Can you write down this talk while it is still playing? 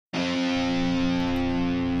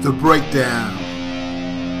The Breakdown,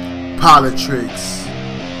 POLI-TRICKS,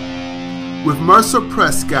 with Mercer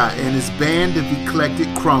Prescott and his band of eclectic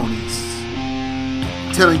cronies,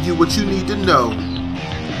 telling you what you need to know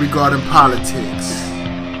regarding politics,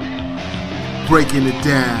 breaking it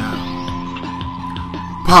down,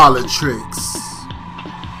 POLI-TRICKS.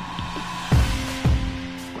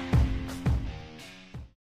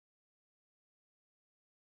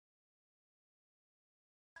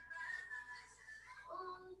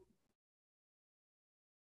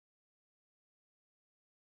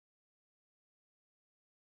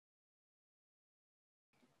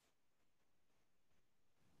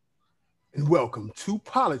 And welcome to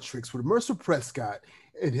POLI-TRICKS with Mercer Prescott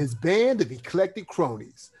and his band of eclectic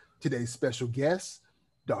cronies. Today's special guest,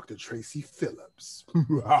 Dr. Tracey Phillips.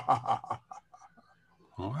 All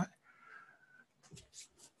right.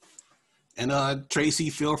 And Tracey,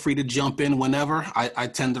 feel free to jump in whenever. I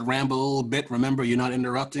tend to ramble a little bit. Remember, you're not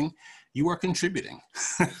interrupting. You are contributing.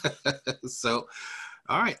 So,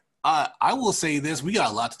 all right. I will say this. We got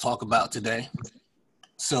a lot to talk about today.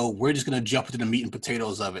 So we're just going to jump into the meat and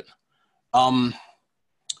potatoes of it.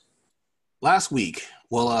 Last week,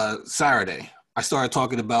 Saturday, I started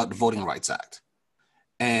talking about the Voting Rights Act,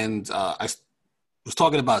 and I was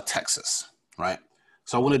talking about Texas, right?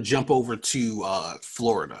 So I want to jump over to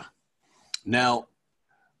Florida. Now,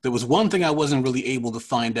 there was one thing I wasn't really able to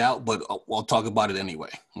find out, but I'll talk about it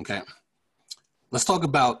anyway, okay? Let's talk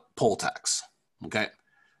about poll tax, okay?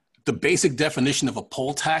 The basic definition of a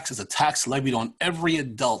poll tax is a tax levied on every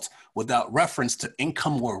adult without reference to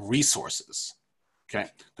income or resources. Okay.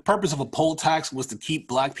 The purpose of a poll tax was to keep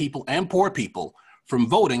Black people and poor people from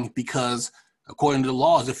voting because, according to the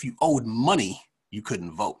laws, if you owed money, you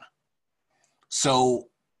couldn't vote. So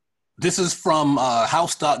this is from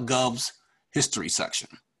House.gov's history section.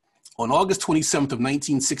 On August 27th of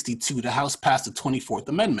 1962, the House passed the 24th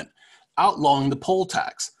Amendment, outlawing the poll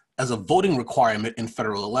tax as a voting requirement in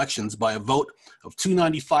federal elections by a vote of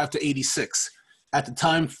 295 to 86. At the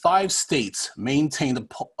time, 5 states maintained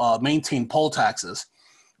poll taxes,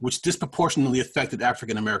 which disproportionately affected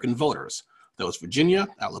African-American voters. That was Virginia,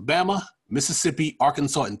 Alabama, Mississippi,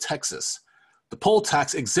 Arkansas, and Texas. The poll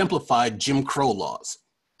tax exemplified Jim Crow laws,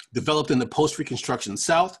 developed in the post-Reconstruction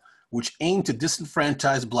South, which aimed to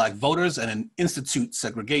disenfranchise Black voters and institute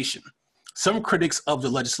segregation. Some critics of the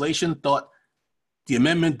legislation thought the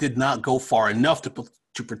amendment did not go far enough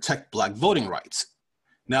to protect Black voting rights.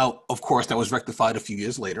 Now, of course, that was rectified a few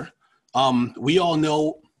years later. We all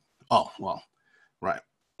know, right.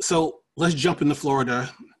 So let's jump into Florida,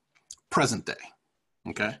 present day,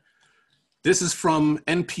 okay? This is from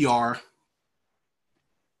NPR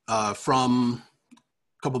from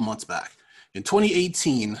a couple months back. In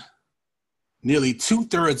 2018, nearly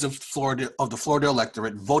 2/3 of the Florida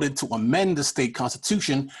electorate voted to amend the state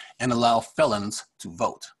constitution and allow felons to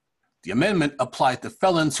vote. The amendment applied to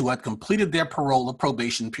felons who had completed their parole or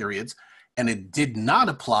probation periods, and it did not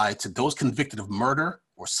apply to those convicted of murder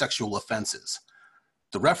or sexual offenses.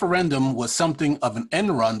 The referendum was something of an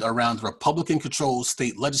end run around the Republican-controlled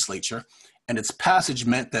state legislature, and its passage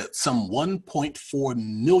meant that some 1.4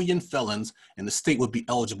 million felons in the state would be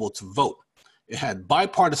eligible to vote. It had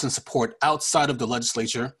bipartisan support outside of the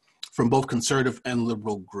legislature from both conservative and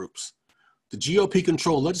liberal groups. The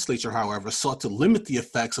GOP-controlled legislature, however, sought to limit the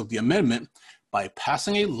effects of the amendment by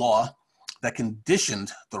passing a law that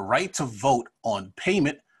conditioned the right to vote on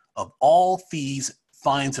payment of all fees,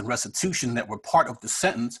 fines, and restitution that were part of the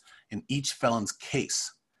sentence in each felon's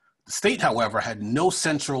case. The state, however, had no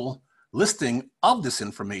central listing of this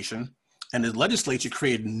information, and the legislature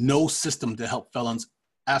created no system to help felons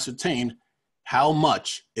ascertain how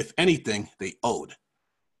much, if anything, they owed.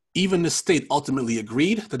 Even the state ultimately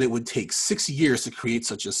agreed that it would take 6 years to create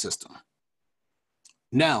such a system.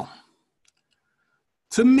 Now,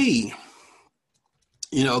 to me,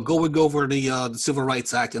 going over the Civil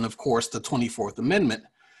Rights Act and, of course, the 24th Amendment,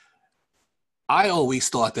 I always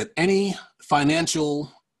thought that any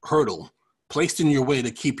financial hurdle placed in your way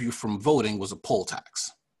to keep you from voting was a poll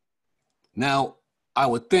tax. Now, I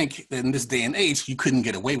would think that in this day and age, you couldn't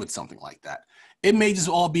get away with something like that. It may just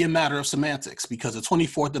all be a matter of semantics because the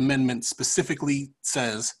 24th Amendment specifically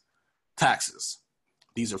says taxes.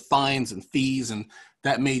 These are fines and fees, and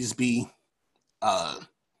that may just be,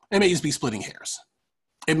 splitting hairs.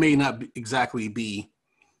 It may not exactly be,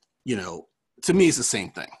 to me, it's the same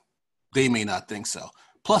thing. They may not think so.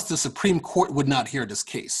 Plus, the Supreme Court would not hear this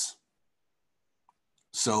case.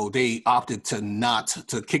 So they opted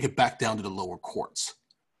to kick it back down to the lower courts.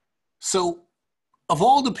 So of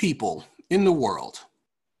all the people in the world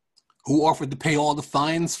who offered to pay all the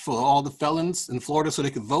fines for all the felons in Florida so they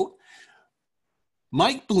could vote,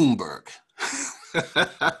 Mike Bloomberg.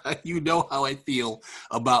 You know how I feel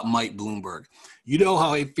about Mike Bloomberg. You know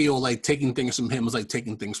how I feel like taking things from him is like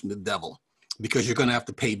taking things from the devil, because you're going to have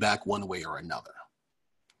to pay back one way or another.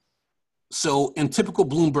 So in typical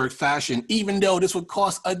Bloomberg fashion, even though this would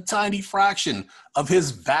cost a tiny fraction of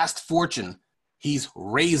his vast fortune, he's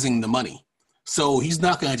raising the money. So he's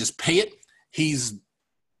not going to just pay it. He's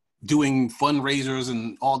doing fundraisers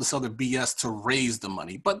and all this other BS to raise the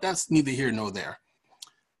money, but that's neither here nor there.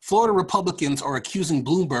 Florida Republicans are accusing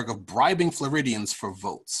Bloomberg of bribing Floridians for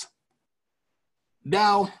votes.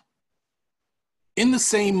 Now, in the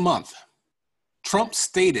same month, Trump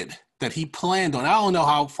stated that he planned on, I don't know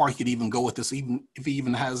how far he could even go with this, even if he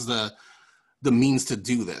even has the means to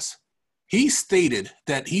do this. He stated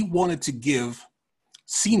that he wanted to give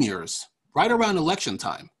seniors, right around election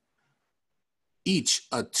time, each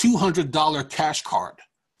a $200 cash card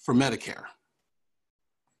for Medicare.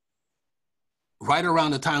 Right around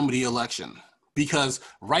the time of the election, because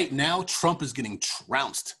right now Trump is getting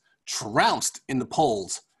trounced in the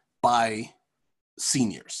polls by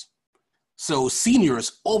seniors. So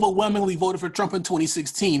seniors overwhelmingly voted for Trump in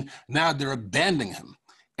 2016. Now they're abandoning him,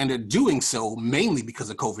 and they're doing so mainly because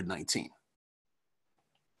of COVID-19,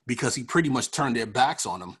 because he pretty much turned their backs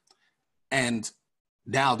on him, and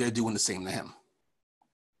now they're doing the same to him.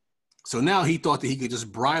 So now he thought that he could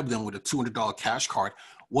just bribe them with a $200 cash card.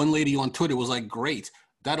 One lady on Twitter was like, great,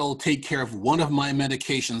 that'll take care of one of my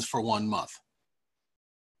medications for 1 month.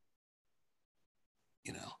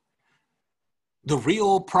 You know, the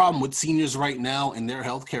real problem with seniors right now in their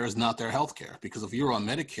healthcare is not their healthcare, because if you're on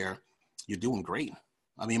Medicare, you're doing great.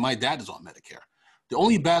 I mean, my dad is on Medicare. The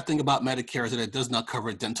only bad thing about Medicare is that it does not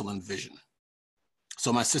cover dental and vision.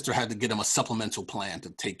 So my sister had to get him a supplemental plan to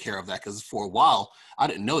take care of that, because for a while, I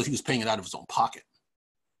didn't know if he was paying it out of his own pocket.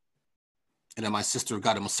 And then my sister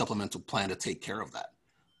got him a supplemental plan to take care of that.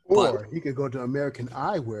 Or he could go to American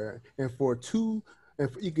Eyewear, and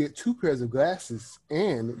you get 2 pairs of glasses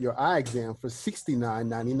and your eye exam for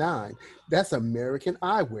 $69.99. That's American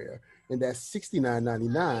Eyewear, and that's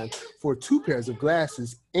 $69.99 for 2 pairs of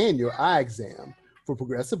glasses and your eye exam. For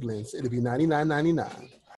progressive lens, it'll be $99.99.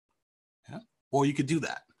 Yeah. Or you could do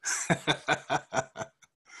that.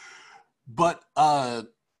 But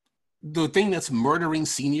the thing that's murdering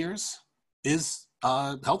seniors is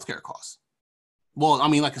healthcare costs. Well, I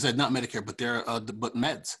mean, like I said, not Medicare, but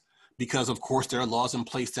meds, because of course there are laws in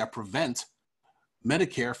place that prevent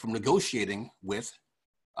Medicare from negotiating with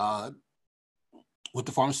the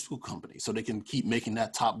pharmaceutical company, so they can keep making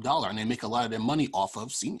that top dollar, and they make a lot of their money off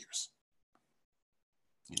of seniors.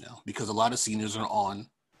 You know, because a lot of seniors are on,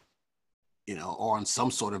 or on some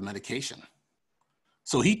sort of medication.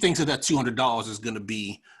 So he thinks that $200 is going to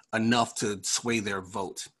be enough to sway their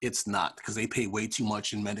vote. It's not, because they pay way too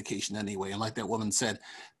much in medication anyway. And like that woman said,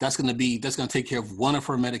 that's going to take care of one of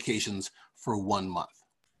her medications for 1 month.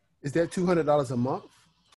 Is that $200 a month?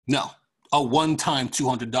 No, a one-time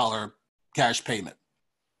 $200 cash payment.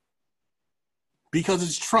 Because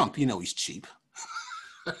it's Trump, he's cheap.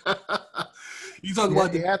 You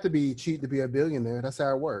have to be cheap to be a billionaire. That's how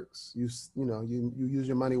it works. You use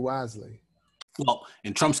your money wisely. Well,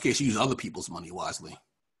 in Trump's case, you use other people's money wisely.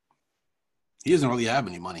 He doesn't really have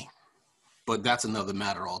any money, but that's another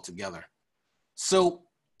matter altogether. So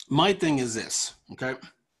my thing is this, okay?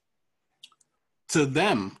 To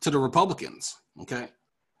the Republicans, okay?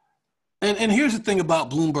 And here's the thing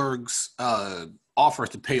about Bloomberg's offer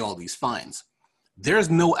to pay all these fines. There's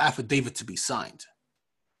no affidavit to be signed,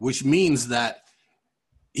 which means that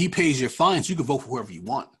he pays your fines. You can vote for whoever you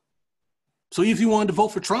want. So if you wanted to vote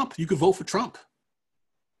for Trump, you could vote for Trump.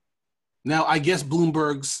 Now, I guess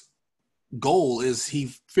Bloomberg's goal is,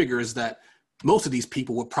 he figures that most of these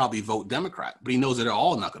people would probably vote Democrat, but he knows that they're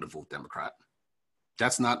all not going to vote Democrat.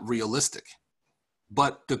 That's not realistic.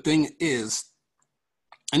 But the thing is,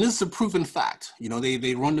 and this is a proven fact,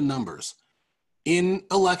 they run the numbers. In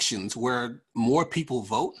elections where more people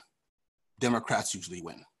vote, Democrats usually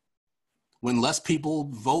win. When less people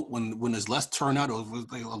vote, when there's less turnout or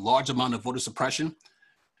a large amount of voter suppression,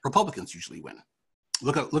 Republicans usually win.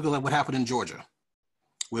 Look at what happened in Georgia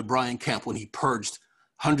with Brian Kemp when he purged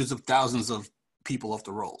hundreds of thousands of people off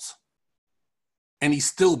the rolls, and he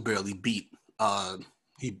still barely beat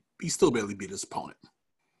his opponent.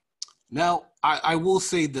 Now, I will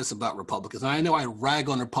say this about Republicans, and I know I rag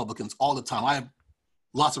on Republicans all the time. I have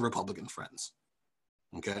lots of Republican friends,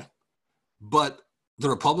 okay? But the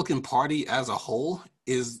Republican Party as a whole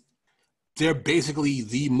they're basically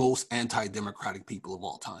the most anti-democratic people of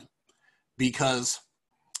all time, because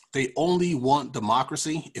they only want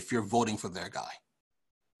democracy if you're voting for their guy.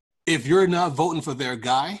 If you're not voting for their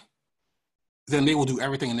guy, then they will do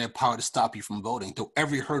everything in their power to stop you from voting, throw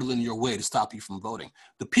every hurdle in your way to stop you from voting.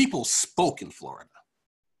 The people spoke in Florida.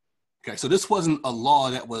 Okay, so this wasn't a law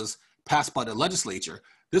that was passed by the legislature.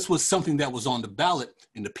 This was something that was on the ballot,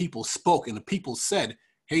 and the people spoke, and the people said,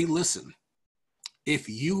 hey, listen, if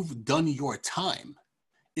you've done your time,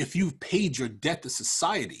 if you've paid your debt to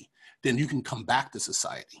society, then you can come back to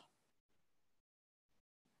society.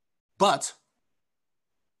 But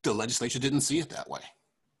the legislature didn't see it that way.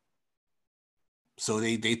 So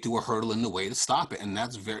they threw a hurdle in the way to stop it, and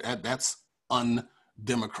that's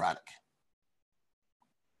undemocratic.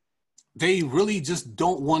 They really just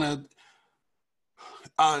don't want to.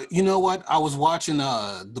 You know what? I was watching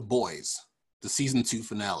The Boys, the season 2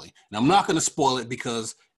 finale, and I'm not going to spoil it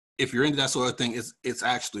because if you're into that sort of thing, it's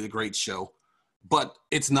actually a great show, but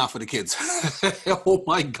it's not for the kids. Oh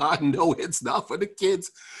my God, no, it's not for the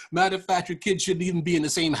kids. Matter of fact, your kids shouldn't even be in the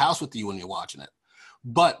same house with you when you're watching it.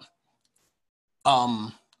 But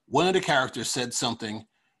one of the characters said something.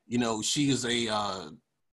 You know, she is a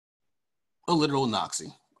literal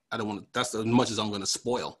Nazi. I don't want to. That's as much as I'm going to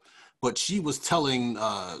spoil. But she was telling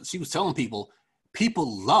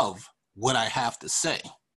people love what I have to say.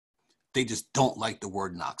 They just don't like the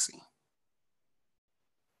word Nazi.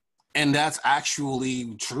 And that's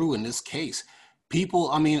actually true in this case. People,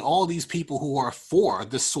 I mean, all these people who are for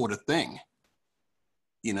this sort of thing,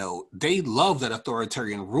 you know, they love that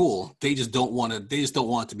authoritarian rule. They just don't want it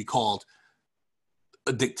to be called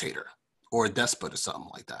a dictator or a despot or something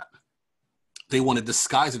like that. They want to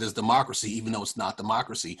disguise it as democracy, even though it's not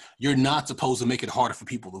democracy. You're not supposed to make it harder for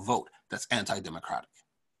people to vote. That's anti-democratic.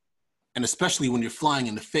 And especially when you're flying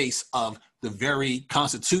in the face of the very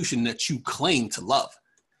Constitution that you claim to love,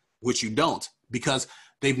 which you don't, because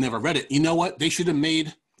they've never read it. You know what? They should have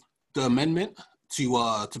made the amendment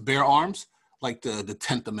to bear arms like the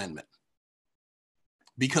 10th Amendment.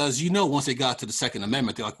 Because, you know, once they got to the Second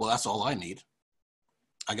Amendment, they're like, well, that's all I need.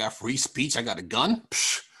 I got free speech. I got a gun.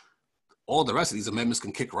 Psh, all the rest of these amendments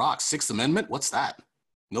can kick rocks. Sixth Amendment, what's that?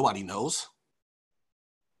 Nobody knows.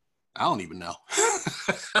 I don't even know.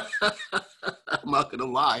 I'm not gonna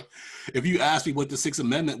lie. If you asked me what the Sixth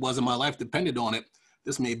Amendment was and my life depended on it,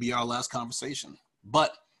 this may be our last conversation.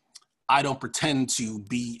 But I don't pretend to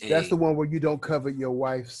be a... That's the one where you don't covet your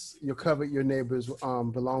your neighbor's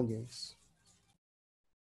belongings.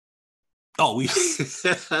 Oh,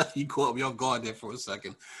 you caught me off guard there for a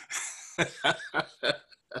second.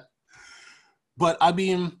 But I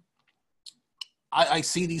mean, I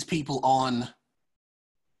see these people on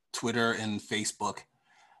Twitter and Facebook,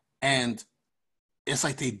 and it's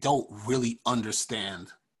like they don't really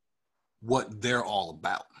understand what they're all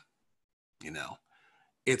about. You know,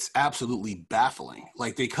 it's absolutely baffling.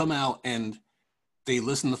 Like, they come out and they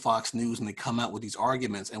listen to Fox News and they come out with these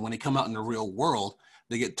arguments, and when they come out in the real world,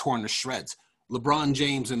 they get torn to shreds. LeBron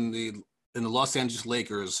James and the Los Angeles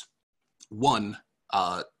Lakers won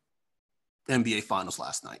NBA Finals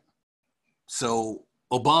last night. So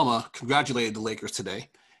Obama congratulated the Lakers today,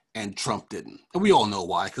 and Trump didn't. And we all know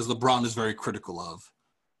why, because LeBron is very critical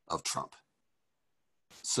of Trump.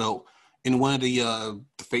 So in one of the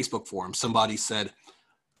Facebook forums, somebody said,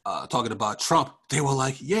 talking about Trump, they were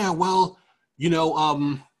like, yeah, well, you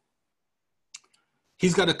know,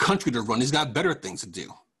 he's got a country to run. He's got better things to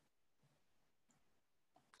do.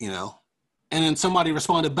 You know? And then somebody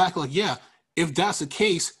responded back like, yeah, if that's the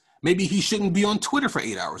case, maybe he shouldn't be on Twitter for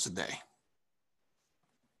 8 hours a day.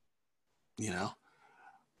 You know?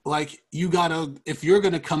 Like, if you're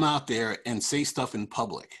going to come out there and say stuff in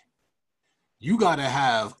public, you got to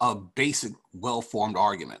have a basic, well-formed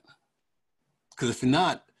argument. Because if you're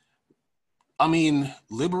not, I mean,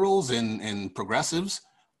 liberals and progressives,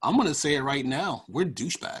 I'm going to say it right now, we're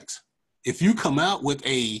douchebags. If you come out with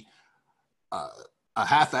a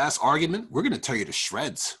half-ass argument, we're going to tear you to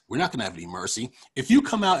shreds. We're not going to have any mercy. If you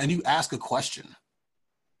come out and you ask a question,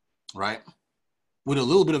 right, with a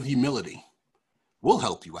little bit of humility, we'll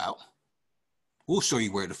help you out. We'll show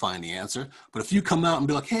you where to find the answer. But if you come out and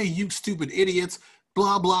be like, hey, you stupid idiots,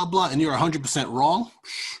 blah, blah, blah, and you're 100% wrong,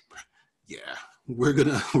 yeah, we're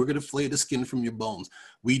gonna flay the skin from your bones.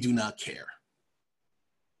 We do not care.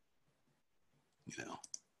 You know,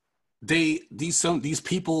 these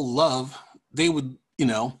people they would, you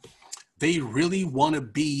know, they really want to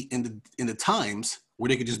be in the times where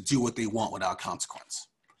they could just do what they want without consequence.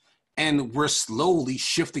 And we're slowly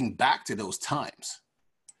shifting back to those times.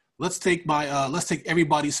 Let's take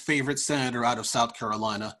everybody's favorite senator out of South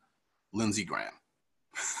Carolina, Lindsey Graham.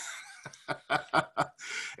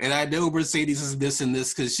 And I know Mercedes is missing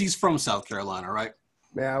this because she's from South Carolina, right?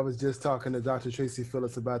 Man, I was just talking to Dr. Tracey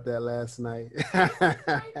Phillips about that last night.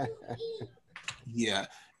 Yeah.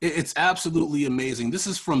 It's absolutely amazing. This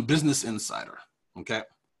is from Business Insider, okay?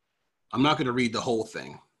 I'm not going to read the whole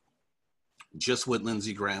thing. Just what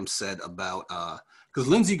Lindsey Graham said about, because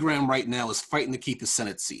Lindsey Graham right now is fighting to keep his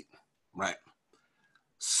Senate seat, right?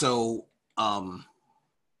 So, all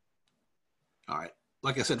right,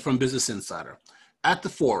 like I said, from Business Insider. At the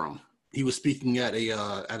forum, he was speaking at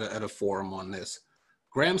a forum on this.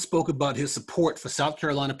 Graham spoke about his support for South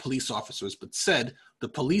Carolina police officers, but said the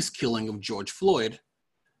police killing of George Floyd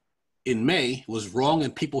in May was wrong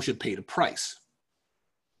and people should pay the price.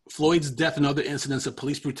 Floyd's death and other incidents of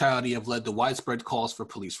police brutality have led to widespread calls for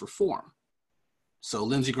police reform. So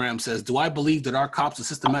Lindsey Graham says, do I believe that our cops are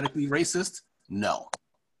systematically racist? No.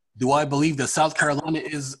 Do I believe that South Carolina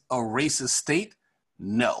is a racist state?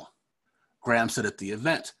 No. Graham said at the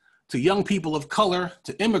event, to young people of color,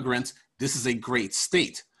 to immigrants, this is a great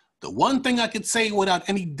state. The one thing I could say without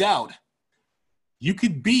any doubt, you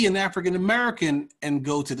could be an African American and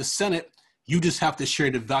go to the Senate. You just have to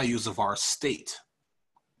share the values of our state.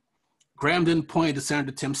 Graham then pointed to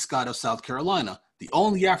Senator Tim Scott of South Carolina, the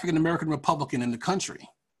only African American Republican in the country.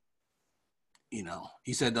 You know,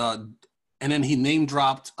 he said, and then he name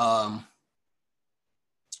dropped, what's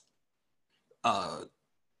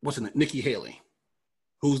her name? Nikki Haley,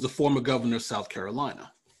 who's the former governor of South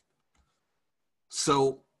Carolina.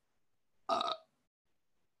 So,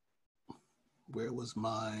 where was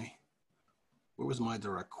my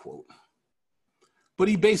direct quote? But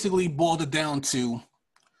he basically boiled it down to,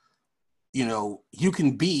 you know, you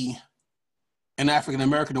can be an African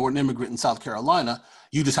American or an immigrant in South Carolina.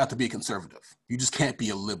 You just have to be a conservative. You just can't be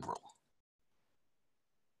a liberal.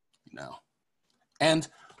 You know, and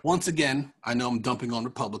once again, I know I'm dumping on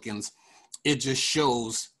Republicans. It just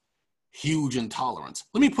shows huge intolerance.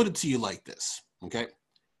 Let me put it to you like this, okay?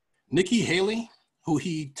 Nikki Haley, who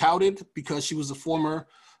he touted because she was a former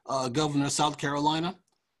governor of South Carolina.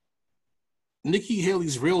 Nikki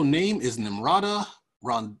Haley's real name is Nimrata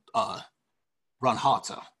Ranhawta.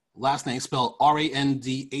 Last name spelled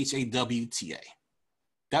Randhawta.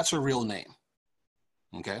 That's her real name,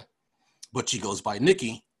 okay? But she goes by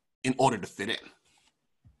Nikki in order to fit in,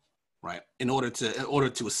 right? In order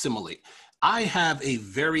to assimilate. I have a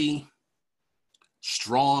very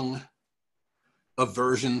strong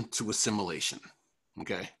aversion to assimilation,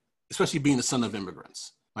 okay? Especially being the son of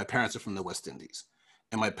immigrants. My parents are from the West Indies,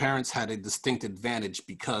 and my parents had a distinct advantage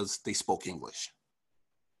because they spoke English,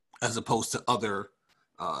 as opposed to other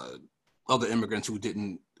immigrants who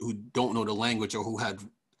don't know the language or who had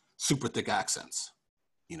super thick accents,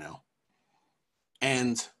 you know?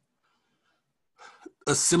 And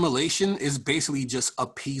assimilation is basically just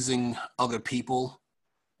appeasing other people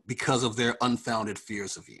because of their unfounded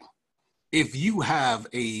fears of you. If you have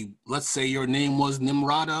let's say your name was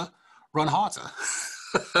Nimrata Ranhawta,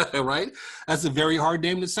 right? That's a very hard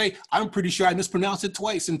name to say. I'm pretty sure I mispronounced it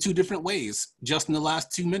twice in 2 different ways just in the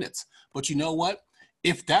last 2 minutes. But you know what?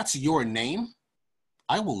 If that's your name,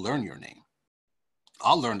 I will learn your name.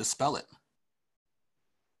 I'll learn to spell it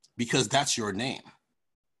because that's your name.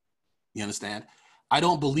 You understand? I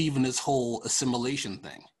don't believe in this whole assimilation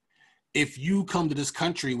thing. If you come to this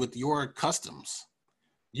country with your customs,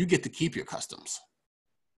 you get to keep your customs.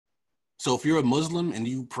 So if you're a Muslim and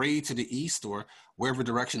you pray to the east or wherever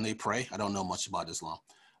direction they pray, I don't know much about Islam,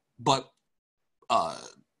 but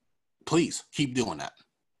please keep doing that.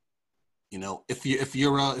 You know, if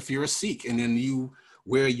you're a Sikh and then you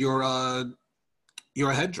wear your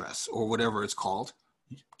headdress or whatever it's called,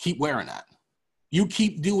 keep wearing that. You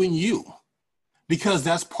keep doing you, because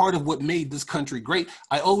that's part of what made this country great.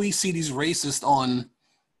 I always see these racists on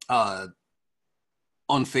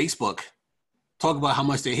Facebook talk about how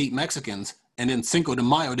much they hate Mexicans, and then Cinco de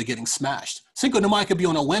Mayo, they're getting smashed. Cinco de Mayo could be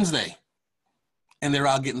on a Wednesday, and they're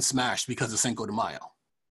out getting smashed because of Cinco de Mayo,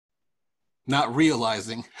 not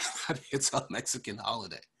realizing that it's a Mexican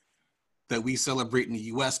holiday that we celebrate in the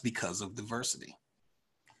US because of diversity.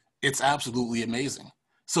 It's absolutely amazing.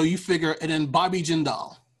 So you figure, and then Bobby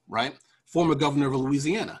Jindal, right? Former governor of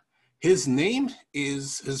Louisiana. His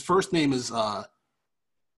first name is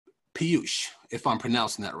Piyush, if I'm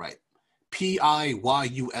pronouncing that right.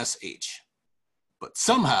 Piyush. But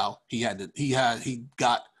somehow he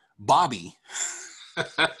got Bobby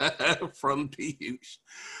from Piyush.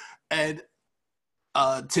 And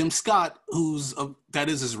Tim Scott, that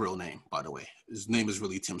is his real name, by the way. His name is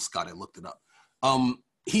really Tim Scott. I looked it up.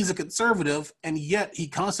 He's a conservative, and yet he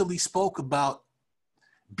constantly spoke about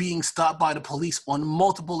being stopped by the police on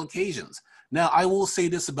multiple occasions. Now, I will say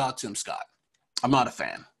this about Tim Scott. I'm not a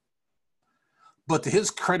fan. But to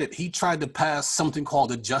his credit, he tried to pass something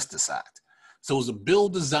called the Justice Act. So it was a bill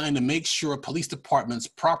designed to make sure police departments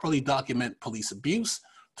properly document police abuse,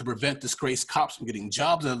 to prevent disgraced cops from getting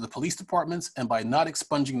jobs out of the police departments and by not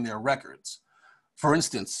expunging their records. For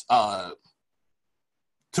instance, Tamir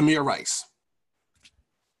Rice.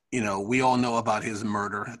 You know, we all know about his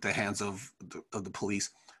murder at the hands of the police.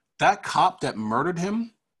 That cop that murdered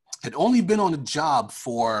him had only been on the job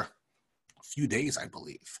for a few days, I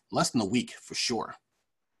believe, less than a week for sure.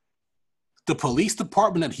 The police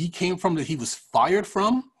department that he came from, that he was fired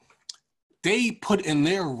from, they put in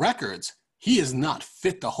their records, he is not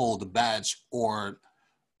fit to hold a badge or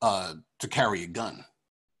to carry a gun.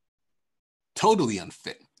 Totally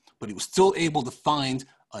unfit. But he was still able to find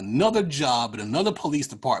another job in another police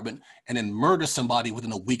department and then murder somebody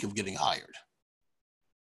within a week of getting hired.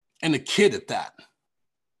 And a kid at that.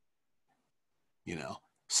 You know?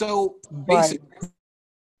 So basically,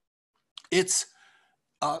 it's,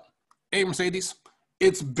 hey, Mercedes,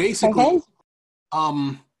 it's basically,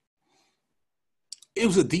 it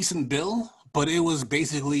was a decent bill, but it was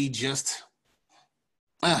basically just,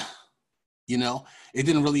 you know, it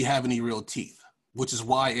didn't really have any real teeth, which is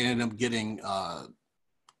why it ended up getting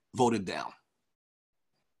voted down.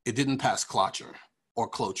 It didn't pass cloture or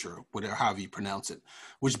cloture, whatever, however you pronounce it,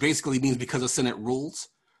 which basically means because of Senate rules,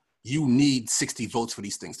 you need 60 votes for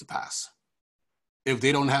these things to pass. If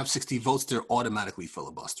they don't have 60 votes, they're automatically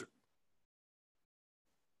filibustered.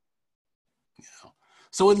 You know?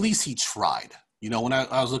 So at least he tried. You know, when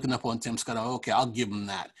I was looking up on Tim Scott, okay, I'll give him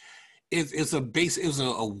that. It was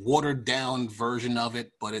a watered down version of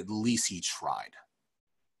it, but at least he tried.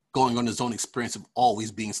 Going on his own experience of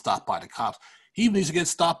always being stopped by the cops. He even used to get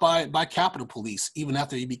stopped by Capitol Police even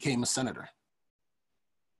after he became a senator.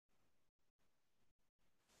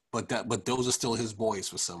 But those are still his boys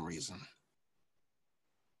for some reason.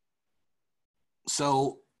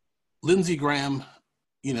 So Lindsey Graham,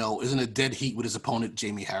 you know, is in a dead heat with his opponent,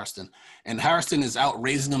 Jamie Harrison. And Harrison is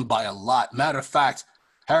outraising him by a lot. Matter of fact,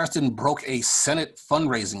 Harrison broke a Senate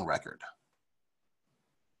fundraising record.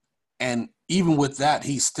 And even with that,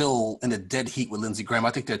 he's still in a dead heat with Lindsey Graham.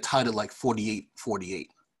 I think they're tied at like 48-48.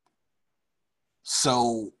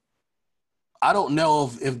 So I don't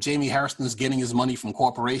know if Jamie Harrison is getting his money from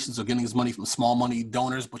corporations or getting his money from small money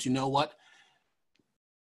donors, but you know what?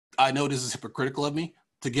 I know this is hypocritical of me.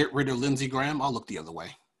 To get rid of Lindsey Graham, I'll look the other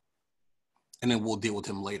way. And then we'll deal with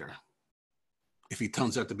him later. If he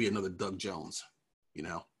turns out to be another Doug Jones, you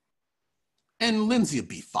know. And Lindsey will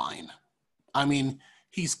be fine. I mean,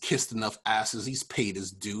 he's kissed enough asses. He's paid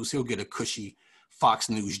his dues. He'll get a cushy Fox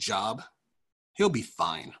News job. He'll be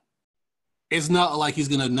fine. It's not like he's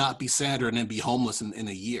going to not be senator and then be homeless in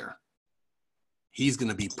a year. He's going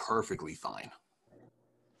to be perfectly fine.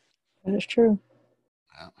 That is true.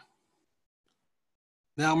 Yeah.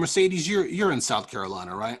 Now, Mercedes, you're in South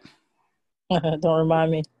Carolina, right? Don't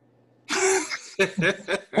remind me.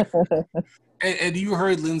 And you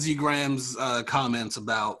heard Lindsey Graham's comments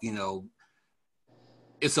about, you know,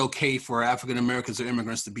 it's okay for African Americans or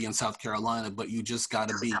immigrants to be in South Carolina, but you just got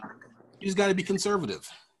to be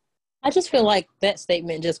conservative. I just feel like that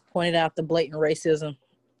statement just pointed out the blatant racism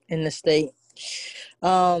in the state.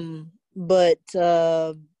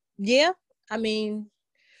 Yeah, I mean,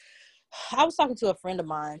 I was talking to a friend of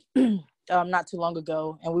mine not too long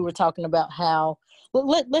ago, and we were talking about how,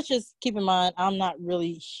 let's just keep in mind, I'm not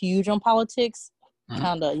really huge on politics,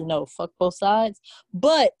 kind of, you know, fuck both sides,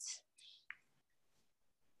 but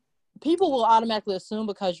people will automatically assume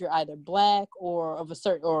because you're either black or of a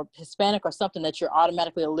certain, or Hispanic or something, that you're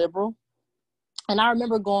automatically a liberal. And I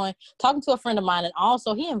remember talking to a friend of mine, and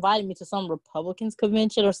also he invited me to some Republicans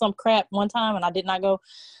convention or some crap one time, and I did not go.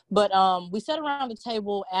 But we sat around the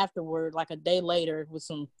table afterward, like a day later, with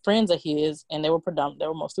some friends of his, and they were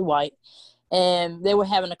mostly white, and they were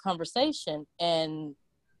having a conversation. And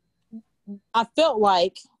I felt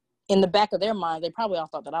like in the back of their mind, they probably all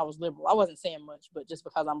thought that I was liberal. I wasn't saying much, but just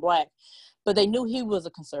because I'm black. But they knew he was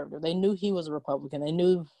a conservative. They knew he was a Republican. They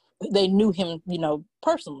knew him, you know,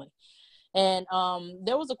 personally. And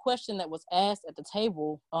there was a question that was asked at the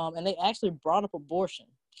table, and they actually brought up abortion.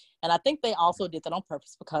 And I think they also did that on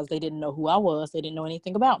purpose because they didn't know who I was. They didn't know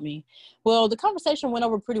anything about me. Well, the conversation went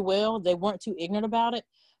over pretty well. They weren't too ignorant about it.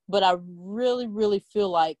 But I really, really feel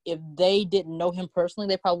like if they didn't know him personally,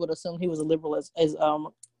 they probably would assume he was a liberal as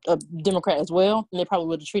a Democrat as well. And they probably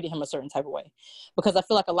would have treated him a certain type of way. Because I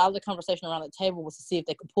feel like a lot of the conversation around the table was to see if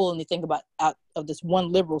they could pull anything out of this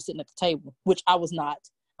one liberal sitting at the table, which I was not.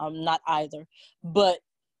 I'm not either. But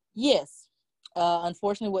yes,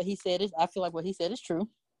 unfortunately what he said I feel like what he said is true.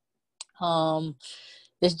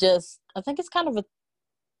 It's just, I think it's kind of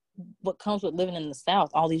what comes with living in the South,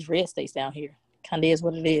 all these red states down here. Kind of is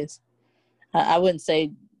what it is. I wouldn't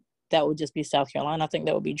say that would just be South Carolina. I think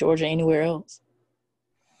that would be Georgia, anywhere else.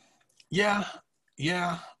 Yeah,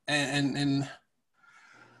 yeah, and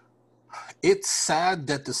it's sad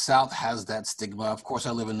that the South has that stigma. Of course,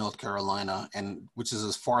 I live in North Carolina, and which is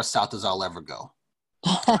as far south as I'll ever go.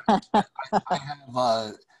 I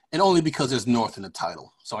have, and only because there's North in the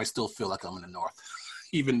title, so I still feel like I'm in the North,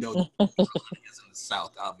 even though it's in the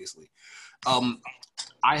South, obviously.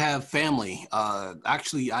 I have family.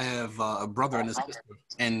 Actually, I have a brother and a sister,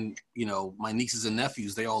 and my nieces and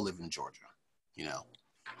nephews. They all live in Georgia. You know,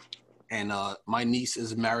 and my niece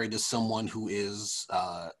is married to someone who is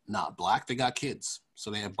not black. They got kids, so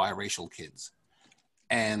they have biracial kids,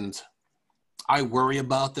 and I worry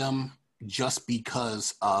about them just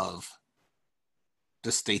because of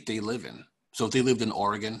the state they live in. So if they lived in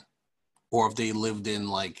Oregon, or if they lived in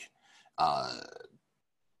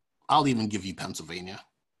I'll even give you Pennsylvania,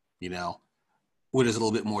 where there's a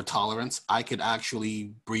little bit more tolerance, I could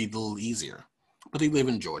actually breathe a little easier. But they live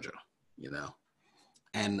in Georgia,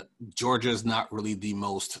 and Georgia is not really the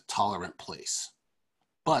most tolerant place.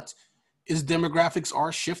 But its demographics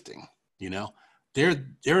are shifting, there's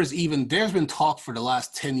been talk for the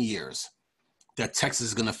last 10 years that Texas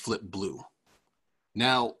is going to flip blue.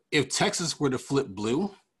 Now, if Texas were to flip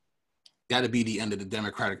blue, that'd be the end of the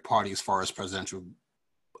Democratic Party as far as presidential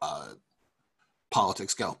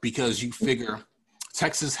politics go, because you figure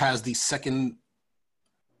Texas has the second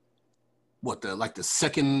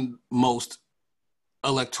most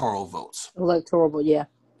electoral votes. Electoral, yeah.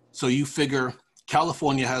 So you figure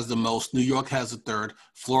California has the most, New York has the third,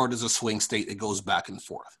 Florida's a swing state, it goes back and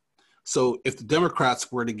forth. So if the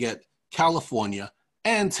Democrats were to get California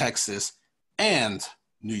and Texas and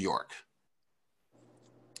New York,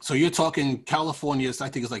 so you're talking California's, I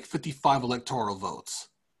think it's like 55 electoral votes.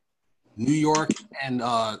 New York and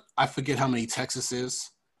I forget how many Texas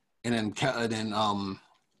is, and then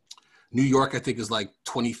New York I think is like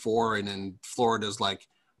 24, and then Florida's like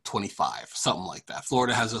 25, something like that.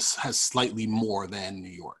 Florida has slightly more than New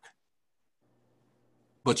York.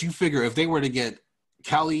 But you figure if they were to get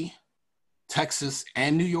Cali, Texas,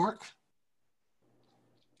 and New York,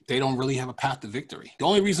 they don't really have a path to victory. The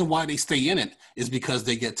only reason why they stay in it is because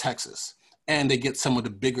they get Texas, and they get some of the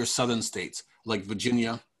bigger southern states like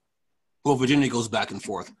Virginia. Well, Virginia goes back and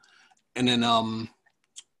forth. And then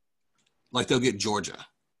they'll get Georgia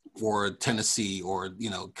or Tennessee or,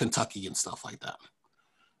 Kentucky and stuff like that.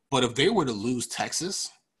 But if they were to lose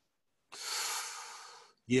Texas,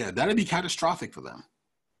 yeah, that'd be catastrophic for them,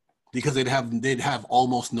 because they'd have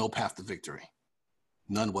almost no path to victory,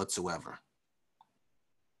 none whatsoever.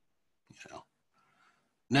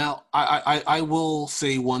 Now, I will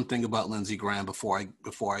say one thing about Lindsey Graham before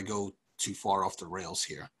I go too far off the rails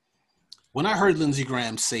here. When I heard Lindsey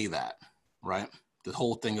Graham say that, right, the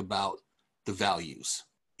whole thing about the values,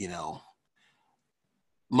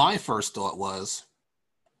 my first thought was,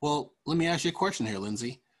 well, let me ask you a question here,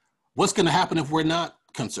 Lindsey. What's going to happen if we're not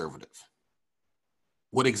conservative?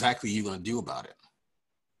 What exactly are you going to do about it?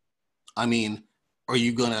 I mean, are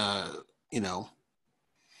you going to,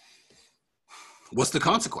 what's the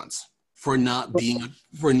consequence for not being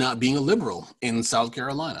a liberal in South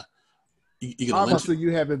Carolina? You Obviously, you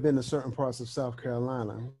haven't been to certain parts of South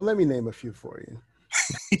Carolina. Let me name a few for you.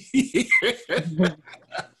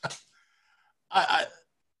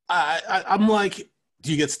 I'm like,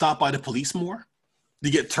 do you get stopped by the police more? Do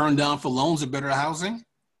you get turned down for loans or better housing?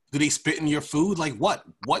 Do they spit in your food? Like what?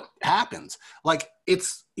 What happens? Like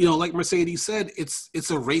it's, like Mercedes said, it's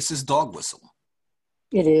a racist dog whistle.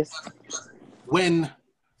 It is. When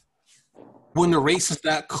the race is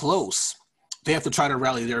that close, they have to try to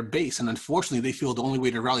rally their base. And unfortunately, they feel the only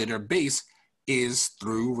way to rally their base is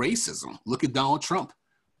through racism. Look at Donald Trump.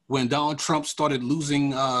 When Donald Trump started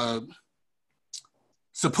losing,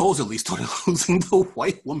 supposedly started losing the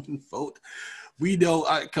white woman vote, we know,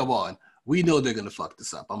 come on, we know they're going to fuck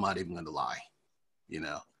this up. I'm not even going to lie,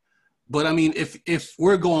 But I mean, if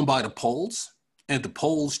we're going by the polls, and the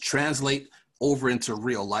polls translate over into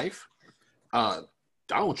real life,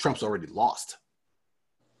 Donald Trump's already lost.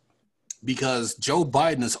 Because Joe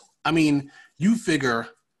Biden is, you figure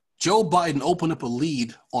Joe Biden opened up a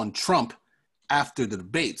lead on Trump after the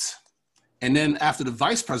debates. And then after the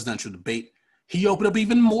vice presidential debate, he opened up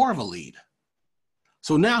even more of a lead.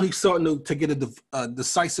 So now he's starting to get a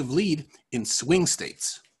decisive lead in swing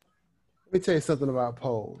states. Let me tell you something about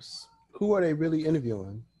polls. Who are they really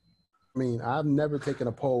interviewing? I've never taken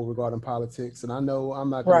a poll regarding politics, and I know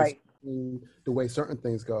I'm not going to explain the way certain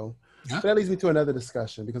things go. Yeah. But that leads me to another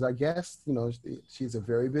discussion, because I guess, she's a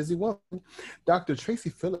very busy woman. Dr. Tracey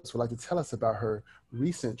Phillips would like to tell us about her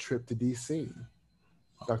recent trip to D.C.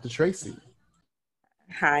 Dr. Tracey.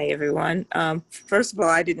 Hi, everyone. First of all,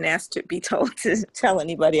 I didn't ask to be told to tell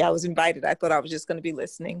anybody I was invited. I thought I was just going to be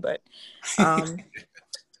listening, but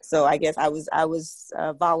so I guess I was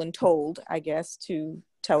voluntold, I guess, to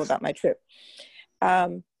tell about my trip.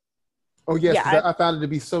 Oh yes, Yeah, because I found it to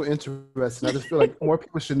be so interesting. I just feel like more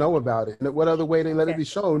people should know about it. And what other way they let it be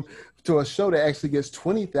shown to a show that actually gets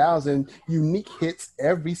 20,000 unique hits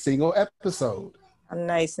every single episode?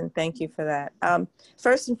 Nice, and thank you for that.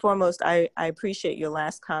 First and foremost, I appreciate your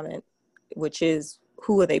last comment, which is,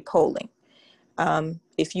 who are they polling?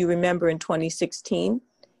 If you remember in 2016,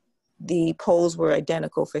 the polls were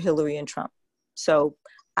identical for Hillary and Trump. So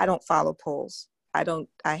I don't follow polls. I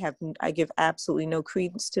give absolutely no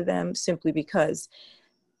credence to them, simply because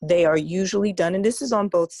they are usually done, and this is on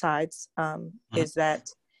both sides, is that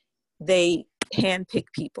they handpick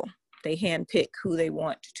people. They handpick who they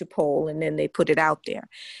want to poll, and then they put it out there.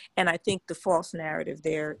 And I think the false narrative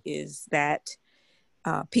there is that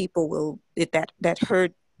people will, that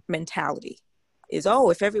herd mentality is, oh,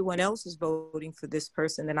 if everyone else is voting for this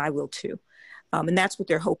person, then I will too. And that's what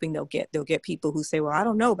they're hoping they'll get. They'll get people who say, well, I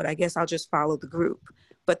don't know, but I guess I'll just follow the group.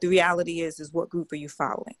 But the reality is what group are you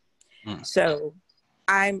following? So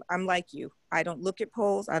I'm like you. I don't look at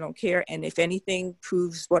polls. I don't care. And if anything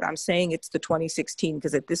proves what I'm saying, it's the 2016,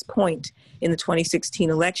 because at this point in the 2016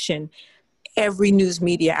 election, every news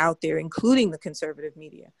media out there, including the conservative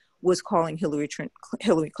media, was calling Hillary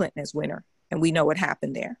Clinton as winner. And we know what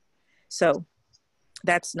happened there. So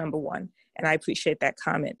that's number one. And I appreciate that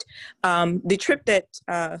comment. The trip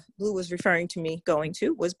that Blue was referring to me going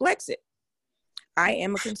to was Brexit. I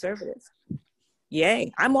am a conservative.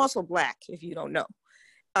 Yay. I'm also Black, if you don't know.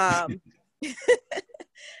 I'm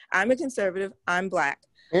a conservative. I'm Black.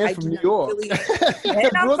 And from New York.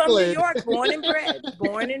 And I'm from New York,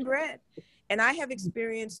 born and bred. And I have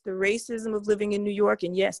experienced the racism of living in New York.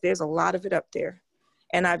 And yes, there's a lot of it up there.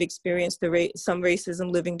 And I've experienced some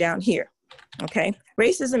racism living down here. Okay.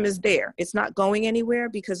 Racism is there. It's not going anywhere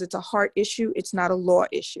because it's a heart issue. It's not a law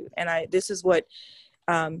issue. And this is what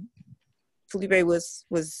Felipe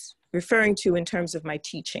was referring to in terms of my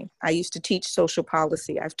teaching. I used to teach social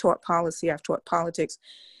policy. I've taught policy. I've taught politics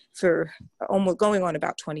for almost going on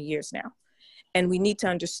about 20 years now. And we need to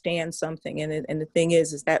understand something. And the thing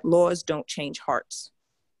is that laws don't change hearts.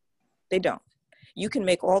 They don't. You can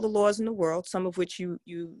make all the laws in the world, some of which you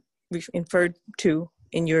referred to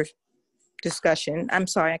in your discussion. I'm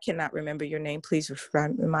sorry, I cannot remember your name. Please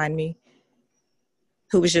remind me.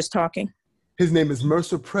 Who was just talking? His name is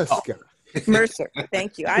Mercer Prescott. Mercer,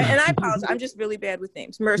 thank you. I apologize. I'm just really bad with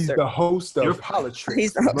names. Mercer. He's the host of POLI-TRICKS.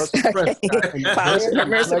 He's the host.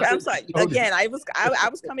 Mercer. I'm sorry. Oh, Again, I was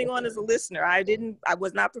coming on as a listener. I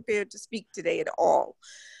was not prepared to speak today at all.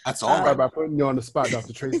 That's all right. By putting you on the spot,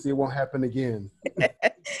 Dr. Tracey. It won't happen again.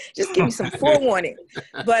 Just give me some forewarning.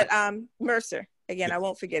 But Mercer, again, I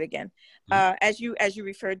won't forget again. As you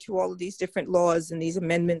referred to all of these different laws and these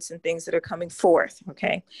amendments and things that are coming forth,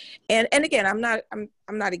 okay? And again, I'm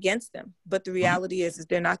not against them, but the reality is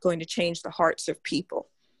they're not going to change the hearts of people.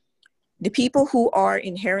 The people who are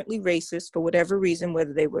inherently racist for whatever reason,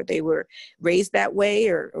 whether they were raised that way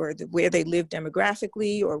or where they live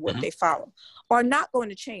demographically or what they follow, are not going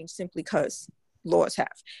to change simply because laws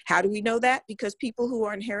have. How do we know that? Because people who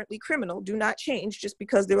are inherently criminal do not change just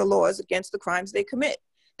because there are laws against the crimes they commit.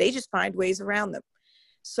 They just find ways around them.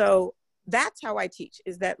 So that's how I teach,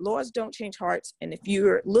 is that laws don't change hearts. And if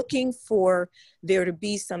you're looking for there to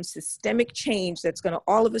be some systemic change that's going to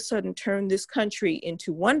all of a sudden turn this country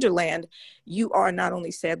into wonderland, you are not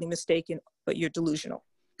only sadly mistaken, but you're delusional,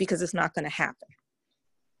 because it's not going to happen.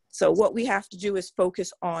 So what we have to do is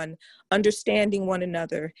focus on understanding one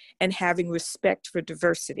another and having respect for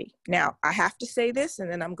diversity. Now, I have to say this,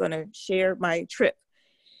 and then I'm going to share my trip.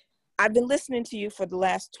 I've been listening to you for the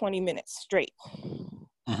last 20 minutes straight.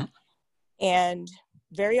 And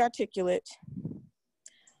very articulate.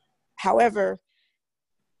 However,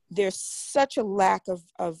 there's such a lack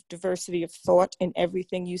of diversity of thought in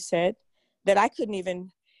everything you said that I couldn't even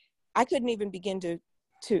begin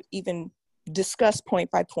to even discuss point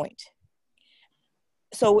by point.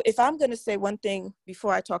 So if I'm going to say one thing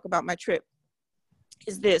before I talk about my trip,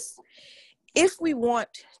 is this: if we want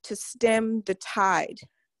to stem the tide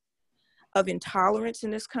of intolerance in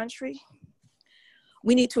this country,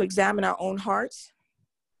 we need to examine our own hearts,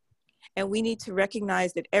 and we need to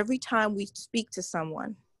recognize that every time we speak to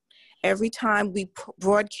someone, every time we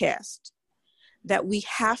broadcast, that we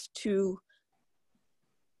have to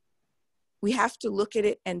look at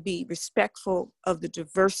it and be respectful of the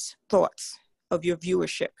diverse thoughts of your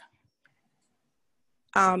viewership.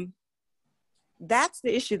 That's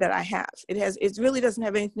the issue that I have. It really doesn't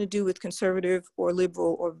have anything to do with conservative or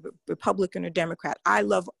liberal or Republican or Democrat. I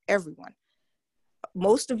love everyone.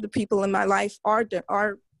 Most of the people in my life are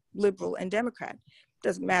liberal and Democrat.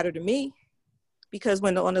 Doesn't matter to me, because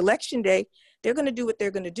when on election day, they're going to do what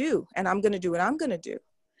they're going to do, and I'm going to do what I'm going to do.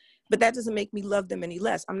 But that doesn't make me love them any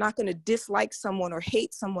less. I'm not going to dislike someone or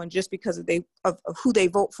hate someone just because of who they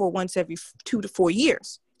vote for once every 2 to 4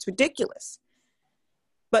 years. It's ridiculous.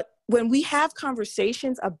 But when we have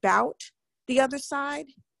conversations about the other side,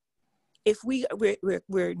 if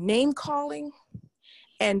we're name calling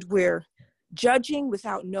and we're judging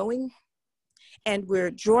without knowing and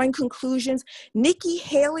we're drawing conclusions, Nikki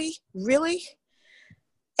Haley, really?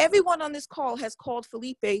 Everyone on this call has called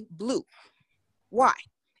Felipe blue. Why?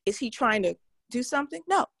 Is he trying to do something?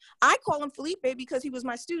 No. I call him Felipe because he was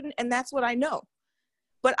my student and that's what I know.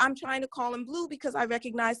 But I'm trying to call him blue because I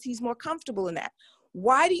recognize he's more comfortable in that.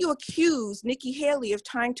 Why do you accuse Nikki Haley of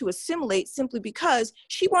trying to assimilate simply because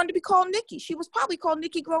she wanted to be called Nikki? She was probably called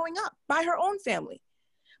Nikki growing up by her own family.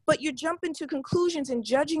 But you're jumping to conclusions and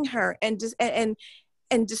judging her and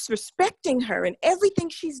disrespecting her and everything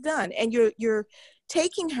she's done. And you're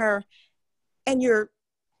taking her and you're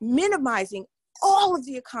minimizing all of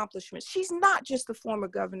the accomplishments. She's not just the former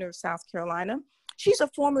governor of South Carolina. She's a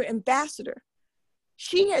former ambassador.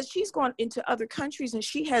 She's gone into other countries and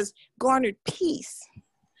she has garnered peace.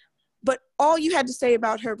 But all you had to say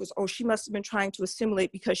about her was, oh, she must have been trying to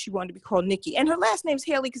assimilate because she wanted to be called Nikki. And her last name's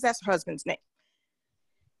Haley because that's her husband's name.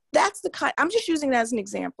 That's the kind, I'm just using that as an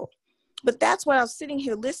example. But that's why I was sitting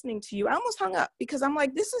here listening to you. I almost hung up because I'm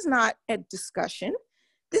like, this is not a discussion.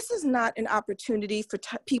 This is not an opportunity for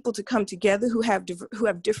people to come together who have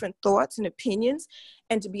different thoughts and opinions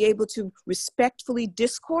and to be able to respectfully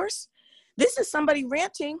discourse. This is somebody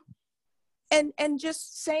ranting and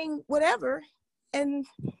just saying whatever. And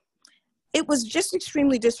it was just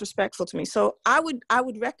extremely disrespectful to me. So I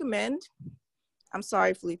would recommend, I'm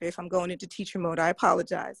sorry, Felipe, if I'm going into teacher mode, I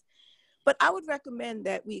apologize. But I would recommend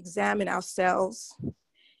that we examine ourselves,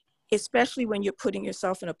 especially when you're putting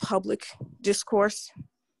yourself in a public discourse.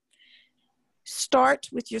 Start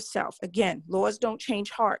with yourself. Again, laws don't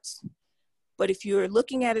change hearts. But if you're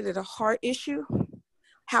looking at it as a heart issue,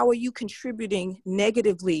 how are you contributing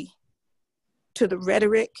negatively to the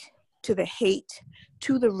rhetoric, to the hate,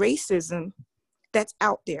 to the racism that's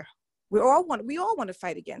out there? We all want to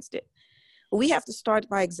fight against it. But we have to start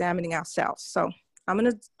by examining ourselves. So I'm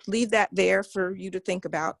going to leave that there for you to think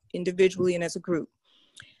about individually and as a group.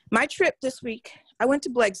 My trip this week, I went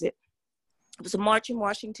to Blexit. It was a march in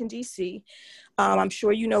Washington, D.C. I'm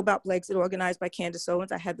sure you know about Blexit, organized by Candace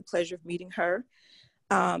Owens. I had the pleasure of meeting her.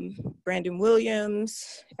 Brandon Williams,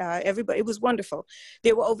 everybody. It was wonderful.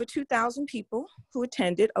 There were over 2,000 people who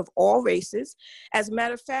attended of all races. As a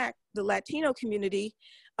matter of fact, the Latino community,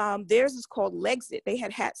 theirs is called Lexit. They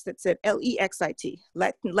had hats that said L-E-X-I-T,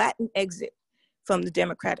 Latin exit from the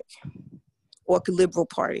Democratic or liberal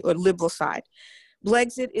party or liberal side.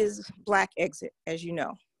 Blexit is Black exit, as you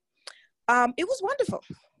know. It was wonderful.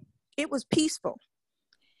 It was peaceful.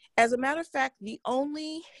 As a matter of fact, the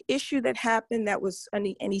only issue that happened that was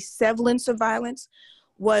any semblance of violence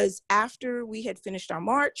was after we had finished our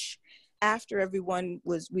march, after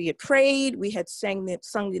we had prayed, we had sung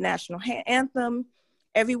the national anthem.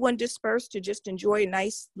 Everyone dispersed to just enjoy a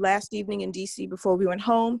nice last evening in DC before we went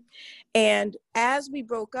home. And as we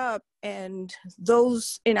broke up, and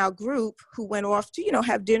those in our group who went off to,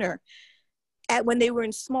 have dinner, when they were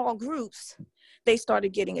in small groups, they started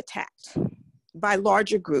getting attacked by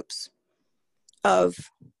larger groups of,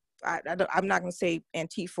 I'm not going to say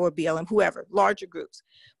Antifa or BLM, whoever, larger groups.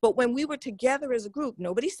 But when we were together as a group,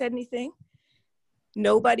 nobody said anything.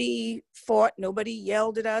 Nobody fought. Nobody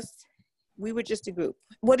yelled at us. We were just a group.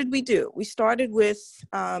 What did we do? We started with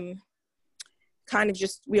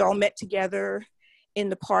we all met together in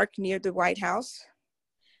the park near the White House.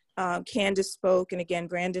 Candace spoke, and again,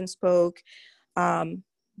 Brandon spoke.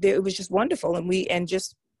 It was just wonderful. And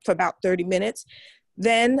just for about 30 minutes.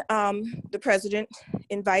 Then the president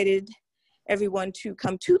invited everyone to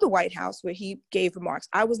come to the White House where he gave remarks.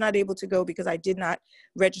 I was not able to go because I did not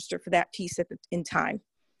register for that piece in time.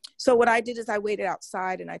 So what I did is I waited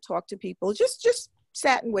outside and I talked to people, just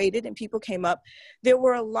sat and waited, and people came up. There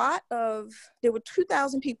were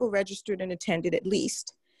 2,000 people registered and attended at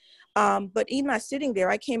least. But in my sitting there,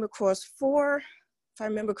 I came across four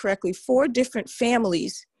different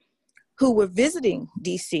families who were visiting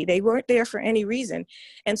DC. They weren't there for any reason,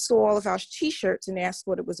 and saw all of our t-shirts and asked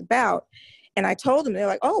what it was about. And I told them, they're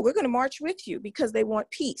like, oh, we're going to march with you, because they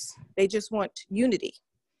want peace. They just want unity.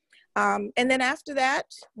 And then after that,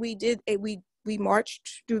 we we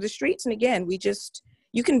marched through the streets. And again,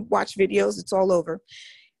 you can watch videos, it's all over.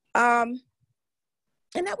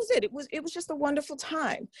 And that was it. It was just a wonderful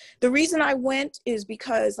time. The reason I went is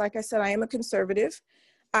because, like I said, I am a conservative.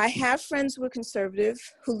 I have friends who are conservative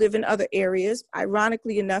who live in other areas.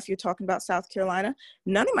 Ironically enough, you're talking about South Carolina.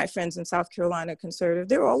 None of my friends in South Carolina are conservative.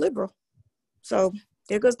 They're all liberal. So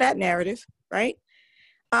there goes that narrative, right?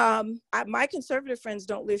 My conservative friends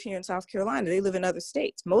don't live here in South Carolina. They live in other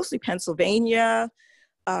states, mostly Pennsylvania,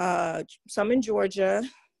 some in Georgia,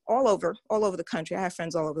 all over the country. I have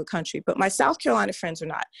friends all over the country, but my South Carolina friends are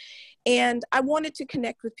not. And I wanted to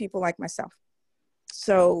connect with people like myself.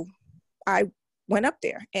 So I went up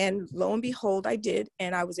there, and lo and behold, I did.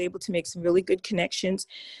 And I was able to make some really good connections,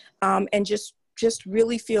 and just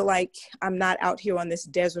really feel like I'm not out here on this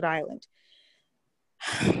desert island.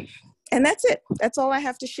 And that's it. That's all I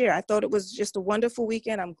have to share. I thought it was just a wonderful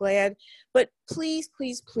weekend. I'm glad. But please,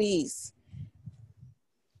 please, please,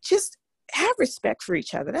 just have respect for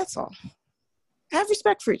each other. That's all. Have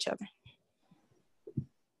respect for each other.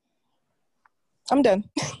 I'm done.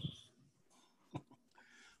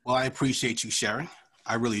 Well, I appreciate you sharing.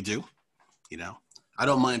 I really do. You know, I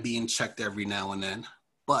don't mind being checked every now and then,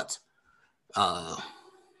 but I'm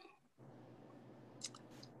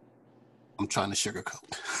trying to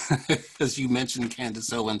sugarcoat, because you mentioned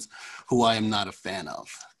Candace Owens, who I am not a fan of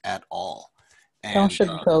at all. And, Don't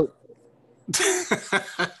sugarcoat.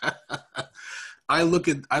 I look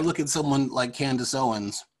at someone like Candace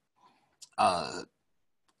Owens. I'm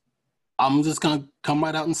just gonna come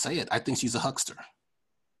right out and say it. I think she's a huckster,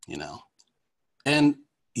 you know. And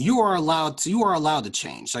you are allowed to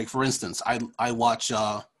change. Like, for instance, I watch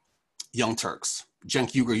Young Turks.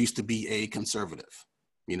 Cenk Uygur used to be a conservative,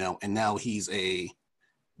 you know, and now he's a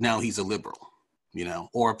liberal, you know,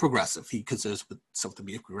 or a progressive. He considers himself to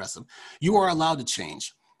be a progressive. You are allowed to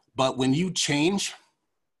change, but when you change,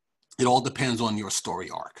 it all depends on your story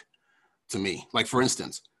arc. To me, like, for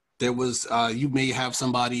instance, there was you may have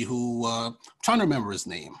somebody who I'm trying to remember his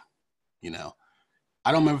name, you know.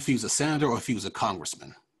 I don't remember if he was a senator or if he was a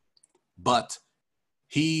congressman, but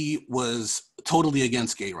he was totally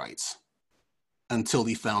against gay rights until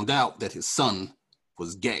he found out that his son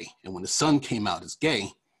was gay. And when his son came out as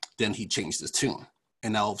gay, then he changed his tune.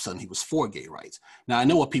 And now all of a sudden he was for gay rights. Now, I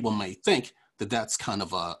know what people may think, that that's kind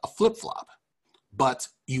of a flip-flop, but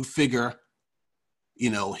you figure, you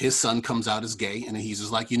know, his son comes out as gay, and he's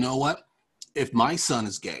just like, you know what? If my son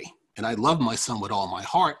is gay, and I love my son with all my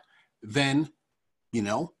heart, then, you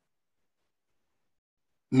know,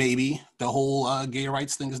 maybe the whole gay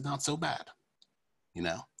rights thing is not so bad, you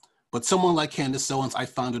know. But someone like Candace Owens, I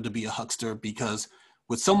found her to be a huckster, because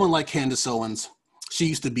with someone like Candace Owens, she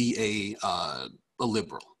used to be a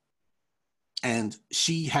liberal, and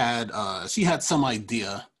she had some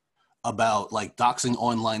idea about like doxing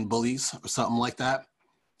online bullies or something like that,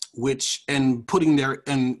 which, and putting their,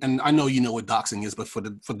 and I know you know what doxing is, but for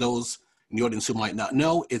those in the audience who might not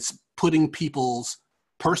know, it's putting people's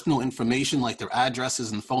personal information, like their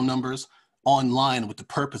addresses and phone numbers, online with the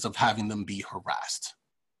purpose of having them be harassed,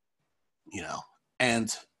 you know.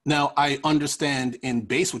 And now I understand in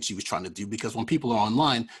base what she was trying to do, because when people are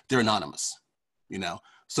online, they're anonymous, you know,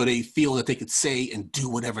 so they feel that they could say and do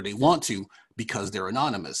whatever they want to because they're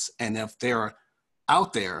anonymous. And if they're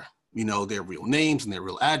out there, you know, their real names and their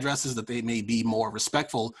real addresses, that they may be more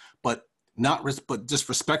respectful, but but just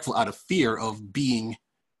respectful out of fear of being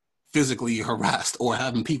physically harassed or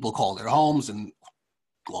having people call their homes and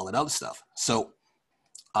all that other stuff. So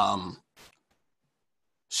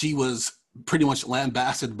she was pretty much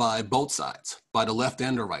lambasted by both sides, by the left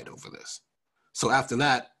and the right, over this. So after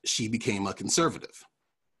that, she became a conservative.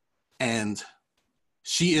 And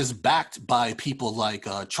she is backed by people like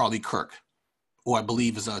Charlie Kirk, who I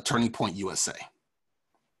believe is a Turning Point USA,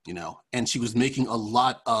 you know, and she was making a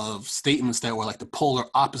lot of statements that were like the polar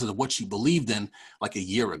opposite of what she believed in like a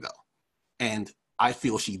year ago. And I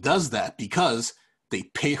feel she does that because they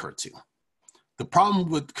pay her to. The problem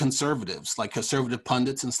with conservatives, like conservative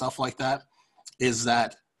pundits and stuff like that, is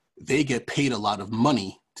that they get paid a lot of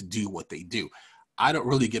money to do what they do. I don't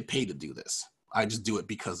really get paid to do this. I just do it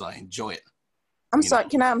because I enjoy it. I'm sorry.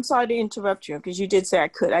 I'm sorry to interrupt you, because you did say I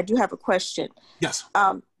could. I do have a question. Yes.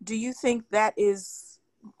 Do you think that is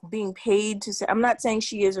being paid to say? I'm not saying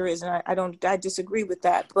she is or isn't. I disagree with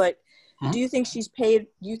that. But do you think she's paid?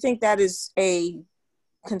 Do you think that is a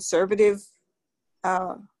conservative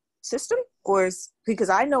system, or is, because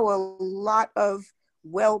I know a lot of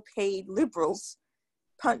well-paid liberal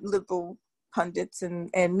pundits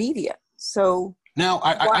and media. So Now,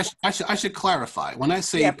 Why? I should clarify. When I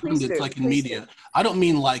say Yeah, please pundits, do. like in Please do. media, I don't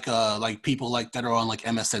mean like people like that are on like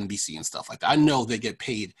MSNBC and stuff like that. I know they get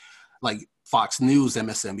paid, like Fox News,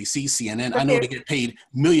 MSNBC, CNN. I But know they they're get paid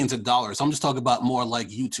millions of dollars. I'm just talking about more like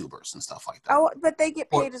YouTubers and stuff like that. oh, but they get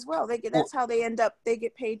Or, paid as well. They get or that's how they end up. They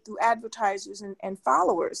get paid through advertisers and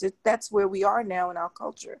followers. That's where we are now in our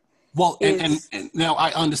culture. well, Is and now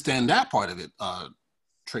I understand that part of it,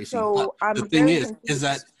 Tracy. But so the I'm thing very is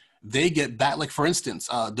that confused. they get back. Like for instance,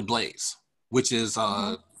 The Blaze, which is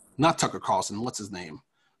Hmm. not Tucker Carlson. What's his name?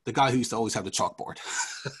 The guy who used to always have the chalkboard,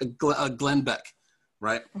 Glenn Beck,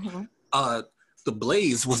 right? Hmm. Uh, the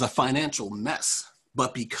Blaze was a financial mess,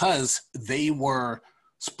 but because they were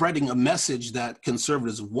spreading a message that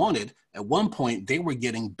conservatives wanted, at one point they were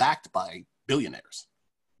getting backed by billionaires.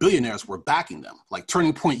 Billionaires were backing them. Like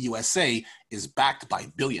Turning Point USA is backed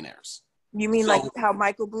by billionaires. You mean like So, how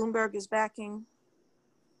Michael Bloomberg is backing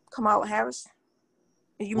Kamala Harris?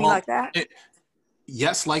 You mean well, like that? it,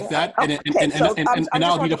 yes, like Yeah. that. Okay, so I And just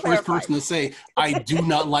I'll be want to the first clarify. person to say I do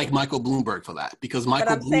not like Michael Bloomberg for that because But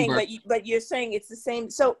Michael I'm saying, Bloomberg. but you're saying it's the same.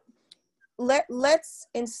 So let's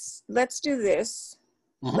do this.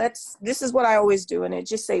 Mhm. This is what I always do, and it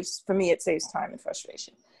just saves for me. It saves time and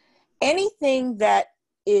frustration. Anything that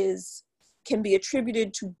is can be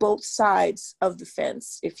attributed to both sides of the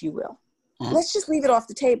fence, if you will. Mhm. Let's just leave it off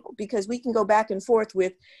the table because we can go back and forth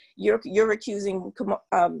with you're accusing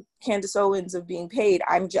Candace Owens of being paid.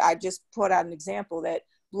 I just put out an example that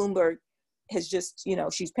Bloomberg has just,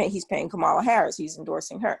 he's paying Kamala Harris. He's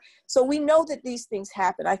endorsing her. So we know that these things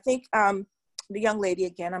happen. I think the young lady,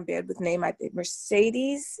 again, I'm bad with name. I think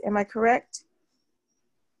Mercedes, am I correct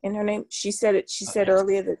in her name? She said it. She said Yes.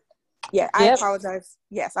 earlier that, yeah, I Yep. apologize.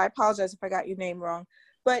 Yes, I apologize if I got your name wrong.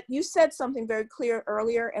 But you said something very clear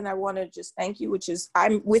earlier, and I want to just thank you, which is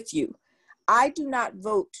I'm with you. I do not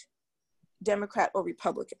vote Democrat or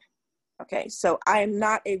Republican. Okay, so I am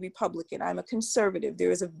not a Republican. I'm a conservative.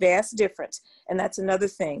 There is a vast difference, and that's another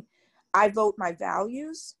thing. I vote my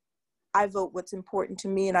values. I vote what's important to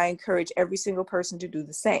me, and I encourage every single person to do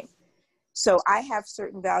the same. So I have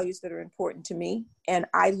certain values that are important to me, and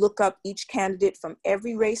I look up each candidate from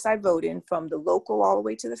every race I vote in, from the local all the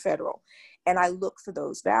way to the federal, and I look for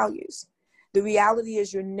those values. The reality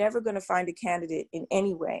is you're never going to find a candidate in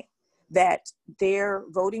any way that their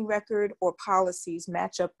voting record or policies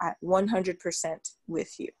match up at 100%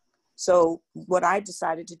 with you. So what I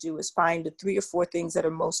decided to do is find the 3 or 4 things that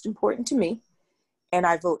are most important to me, and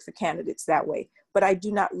I vote for candidates that way. But I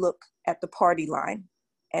do not look at the party line.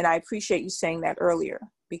 And I appreciate you saying that earlier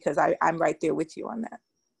because I'm right there with you on that.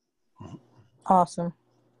 Awesome.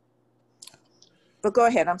 But go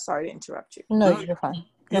ahead. I'm sorry to interrupt you. No, you're fine.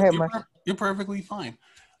 Go ahead, Mercer. You're perfectly fine.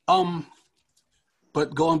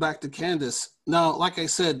 But going back to Candace, now, like I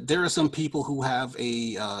said, there are some people who have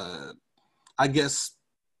I guess,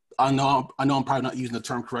 I know I'm probably not using the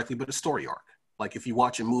term correctly, but a story arc. Like if you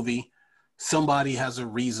watch a movie, somebody has a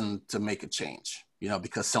reason to make a change,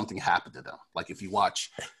 because something happened to them. Like if you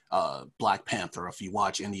watch Black Panther, or if you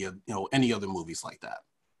watch any other movies like that,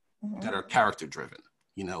 that are character driven,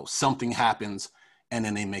 something happens and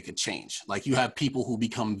then they make a change. Like you have people who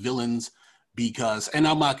become villains because, and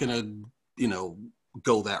I'm not going to,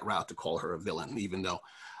 go that route to call her a villain, even though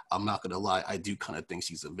I'm not going to lie, I do kind of think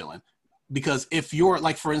she's a villain. Because if you're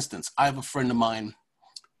like, for instance, I have a friend of mine,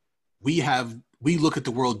 we look at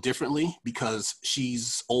the world differently because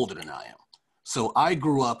she's older than I am. So I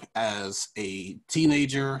grew up as a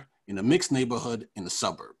teenager in a mixed neighborhood in the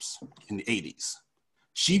suburbs in the 80s.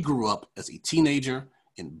 She grew up as a teenager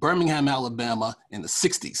in Birmingham, Alabama in the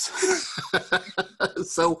 60s.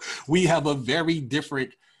 So we have a very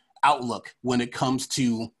different outlook when it comes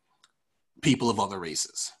to people of other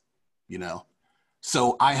races,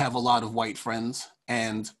 So I have a lot of white friends,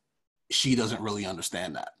 and she doesn't really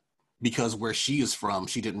understand that because where she is from,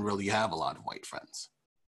 she didn't really have a lot of white friends,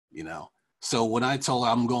 So when I told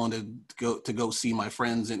her I'm going to go see my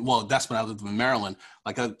friends, that's when I lived in Maryland.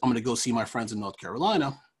 Like I'm going to go see my friends in North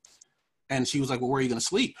Carolina, and she was like, "Well, where are you going to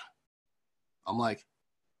sleep?" I'm like,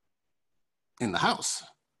 "In the house."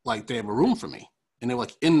 Like they have a room for me, and they're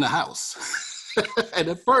like, "In the house." And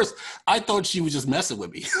at first, I thought she was just messing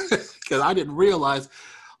with me because I didn't realize,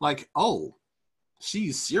 like, oh,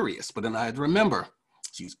 she's serious. But then I had to remember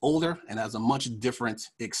she's older and has a much different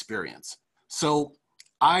experience. So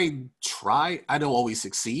I don't always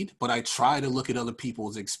succeed, but I try to look at other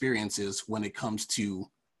people's experiences when it comes to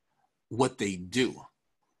what they do.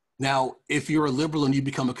 Now, if you're a liberal and you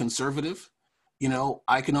become a conservative,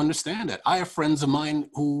 I can understand that. I have friends of mine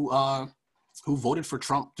who voted for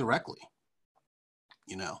Trump directly,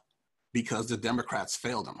 because the Democrats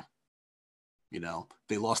failed him. You know,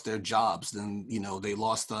 they lost their jobs. Then, you know, they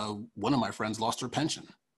lost, one of my friends lost her pension,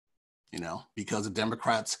 you know, because the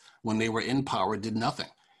Democrats, when they were in power, did nothing.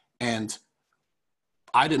 And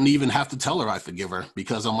I didn't even have to tell her I forgive her,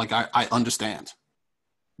 because I'm like, I understand.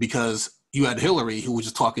 Because you had Hillary, who was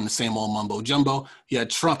just talking the same old mumbo jumbo. You had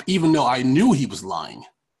Trump, even though I knew he was lying,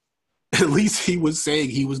 at least he was saying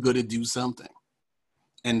he was going to do something.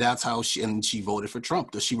 And that's how she voted for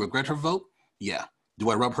Trump. Does she regret her vote? Yeah. Do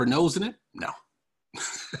I rub her nose in it? No,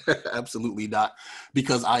 absolutely not,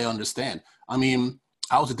 because I understand. I mean,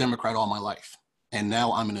 I was a Democrat all my life, and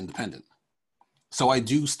now I'm an independent. So I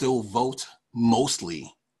do still vote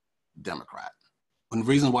mostly Democrat. And the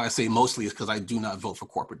reason why I say mostly is because I do not vote for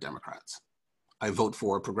corporate Democrats. I vote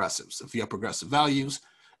for progressives. If you have progressive values,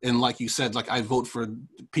 and like you said, like I vote for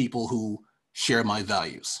people who share my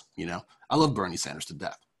values. You know, I love Bernie Sanders to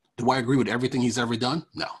death. Do I agree with everything he's ever done?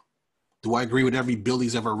 No. Do I agree with every bill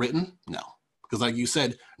he's ever written? No. Because like you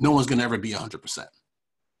said, no one's going to ever be 100%.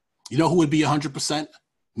 You know who would be 100%?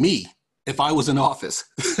 Me, if I was in office.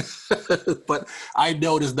 But I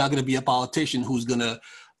know there's not going to be a politician who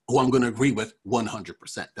I'm going to agree with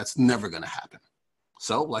 100%. That's never going to happen.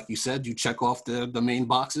 So like you said, you check off the main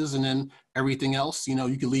boxes, and then everything else, you know,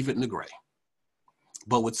 you can leave it in the gray.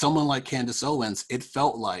 But with someone like Candace Owens, it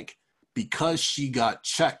felt like because she got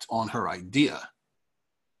checked on her idea,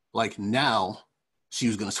 like now she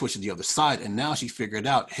was going to switch to the other side. And now she figured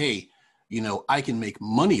out, hey, you know, I can make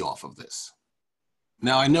money off of this.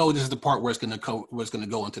 Now I know this is the part where it's going to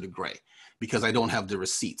go into the gray, because I don't have the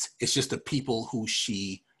receipts. It's just the people who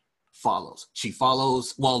she follows. She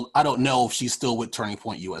follows, well, I don't know if she's still with Turning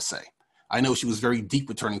Point USA. I know she was very deep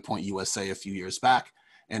with Turning Point USA a few years back,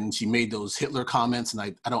 and she made those Hitler comments, and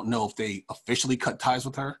I don't know if they officially cut ties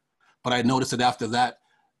with her, but I noticed that after that,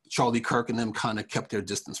 Charlie Kirk and them kind of kept their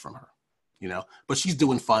distance from her, you know, but she's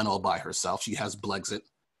doing fine all by herself. She has Blexit,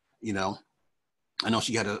 you know. I know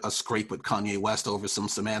she had a scrape with Kanye West over some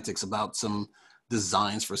semantics about some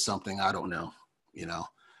designs for something. I don't know, you know,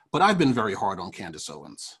 but I've been very hard on Candace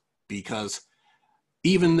Owens, because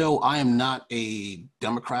even though I am not a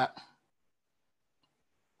Democrat,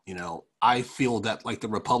 you know, I feel that like the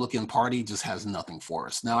Republican Party just has nothing for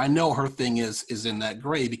us. Now I know her thing is in that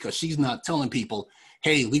gray, because she's not telling people,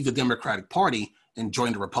 hey, leave the Democratic Party and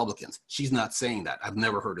join the Republicans. She's not saying that. I've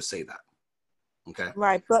never heard her say that. Okay.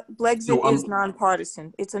 Right, but Brexit So, is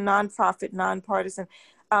nonpartisan. It's a nonprofit, nonpartisan.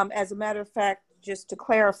 As a matter of fact, just to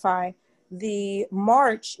clarify, the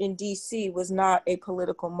march in DC was not a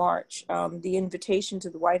political march. The invitation to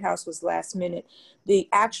the White House was last minute. The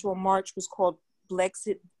actual march was called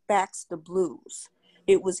Brexit Backs the Blues.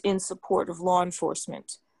 It was in support of law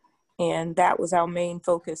enforcement. And that was our main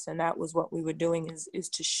focus. And that was what we were doing, is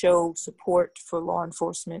to show support for law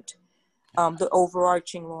enforcement, the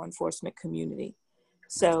overarching law enforcement community.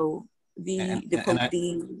 So yeah,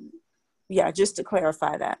 just to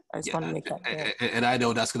clarify that, I just want to make that clear. And I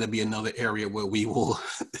know that's going to be another area where we will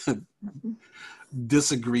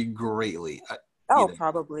disagree greatly. Oh,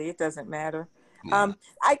 probably. It doesn't matter. Yeah.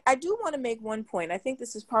 I do want to make one point. I think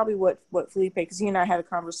this is probably what Felipe, because he and I had a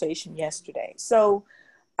conversation yesterday. So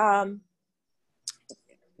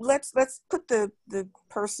let's put the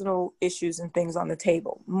personal issues and things on the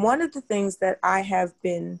table. One of the things that I have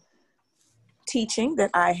been teaching,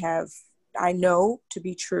 that I know to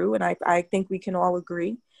be true, and I think we can all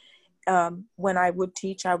agree, when I would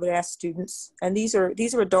teach, I would ask students, and these are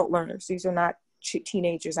adult learners, these are not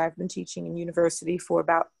teenagers. I've been teaching in university for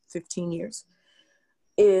about 15 years,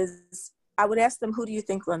 is I would ask them, who do you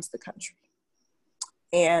think runs the country?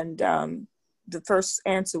 And the first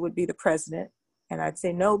answer would be the president. And I'd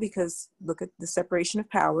say no, because look at the separation of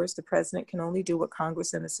powers. The president can only do what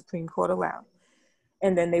Congress and the Supreme Court allow.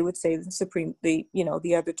 And then they would say the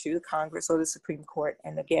other two, the Congress or the Supreme Court.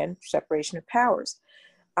 And again, separation of powers.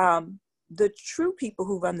 The true people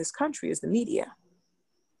who run this country is the media.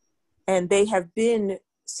 And they have been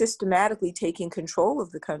systematically taking control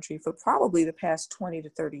of the country for probably the past 20 to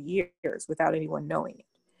 30 years without anyone knowing it.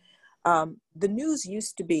 The news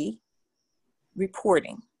used to be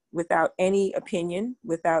reporting without any opinion,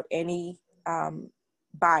 without any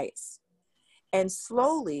bias. And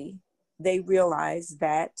slowly they realized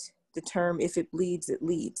that the term, if it bleeds, it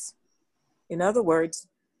leads. In other words,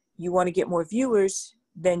 you want to get more viewers,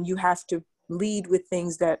 then you have to lead with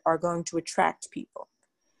things that are going to attract people.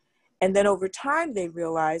 And then over time, they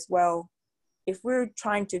realize, well, if we're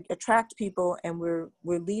trying to attract people and we're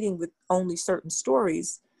leading with only certain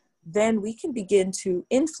stories, then we can begin to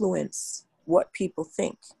influence what people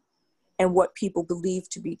think and what people believe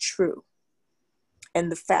to be true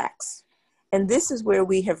and the facts. And this is where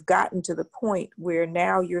we have gotten to the point where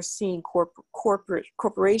now you're seeing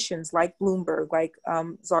corporations like Bloomberg, like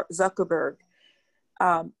Zuckerberg,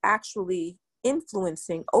 actually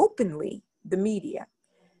influencing openly the media.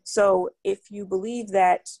 So if you believe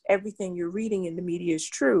that everything you're reading in the media is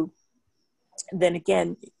true, then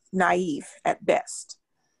again, naive at best.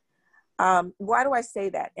 Why do I say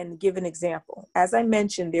that? And give an example. As I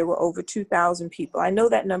mentioned, there were over 2,000 people. I know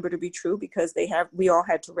that number to be true because we all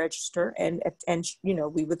had to register, and you know,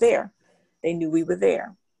 we were there. They knew we were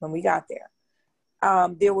there when we got there.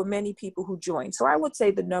 There were many people who joined. So I would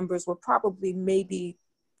say the numbers were probably maybe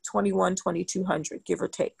 2,200, give or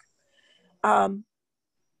take.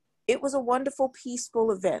 It was a wonderful,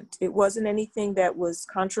 peaceful event. It wasn't anything that was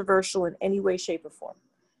controversial in any way, shape, or form.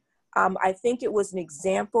 I think it was an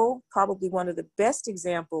example, probably one of the best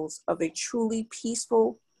examples of a truly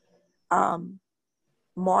peaceful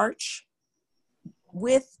march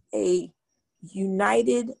with a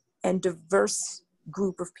united and diverse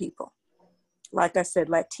group of people. Like I said,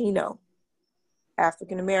 Latino,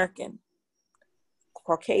 African American,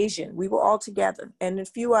 Caucasian, we were all together, and a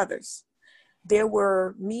few others. There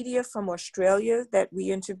were media from Australia that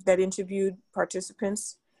interviewed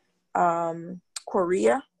participants,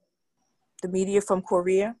 Korea, the media from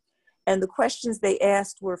Korea, and the questions they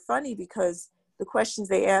asked were funny because the questions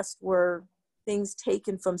they asked were things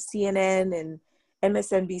taken from CNN and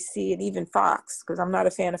MSNBC and even Fox, because I'm not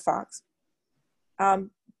a fan of Fox,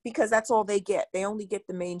 because that's all they get. They only get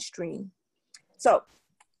the mainstream. So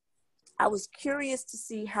I was curious to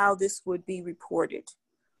see how this would be reported.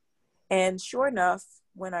 And sure enough,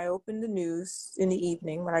 when I opened the news in the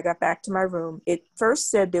evening, when I got back to my room, it first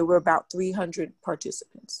said there were about 300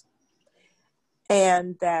 participants.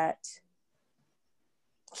 And that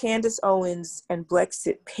Candace Owens and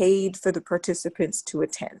Blexit paid for the participants to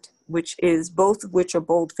attend, both of which are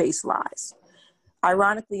bold-faced lies.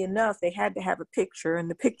 Ironically enough, they had to have a picture,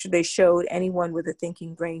 and the picture they showed, anyone with a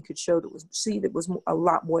thinking brain could see that was a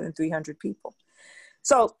lot more than 300 people.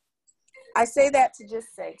 So I say that to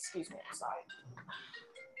just say, excuse me, I'm sorry.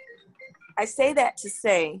 I say that to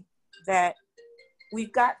say that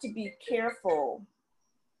we've got to be careful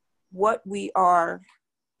what we are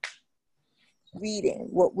reading,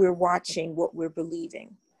 what we're watching, what we're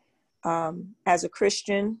believing. As a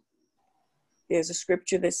Christian, there's a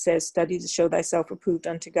scripture that says, study to show thyself approved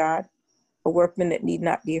unto God, a workman that need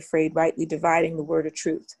not be afraid, rightly dividing the word of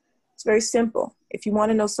truth. It's very simple. If you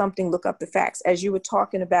want to know something, look up the facts. As you were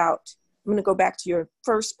talking about, I'm going to go back to your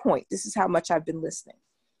first point. This is how much I've been listening.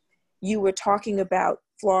 You were talking about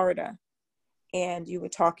Florida, and you were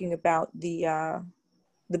talking about the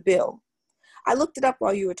bill. I looked it up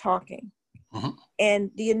while you were talking. Mm-hmm.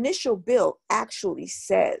 And the initial bill actually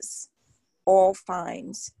says all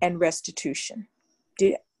fines and restitution.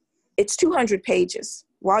 It's 200 pages.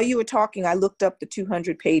 While you were talking, I looked up the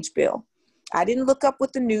 200-page bill. I didn't look up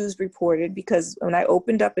what the news reported because when I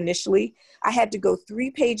opened up initially, I had to go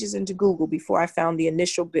 3 pages into Google before I found the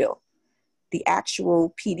initial bill, the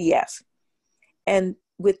actual PDF. And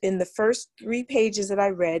within the first 3 pages that I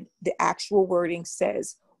read, the actual wording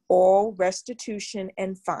says all restitution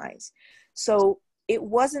and fines. So it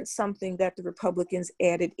wasn't something that the Republicans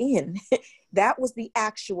added in. That was the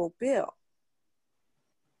actual bill,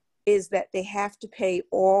 is that they have to pay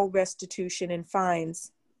all restitution and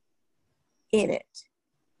fines in it.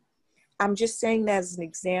 I'm just saying that as an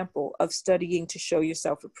example of studying to show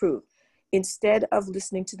yourself approved. Instead of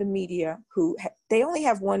listening to the media, who they only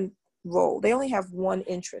have one role, they only have one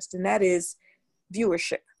interest, and that is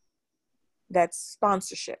viewership. That's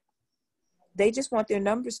sponsorship. They just want their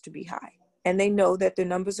numbers to be high. And they know that their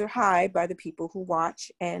numbers are high by the people who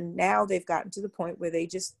watch. And now they've gotten to the point where they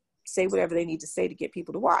just say whatever they need to say to get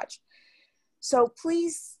people to watch. So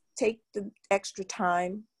please take the extra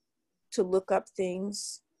time to look up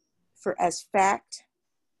things as fact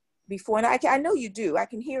before. And I know you do. I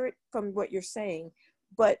can hear it from what you're saying.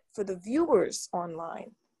 But for the viewers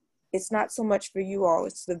online, it's not so much for you all.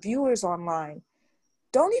 It's the viewers online.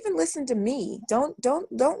 Don't even listen to me. Don't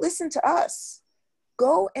listen to us.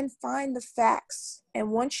 Go and find the facts.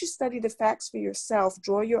 And once you study the facts for yourself,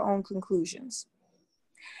 draw your own conclusions.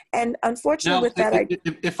 And unfortunately, now, with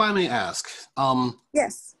that, if I may ask,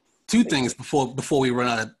 yes, 2 things before we run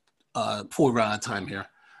out of time here.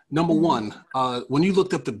 Number one, when you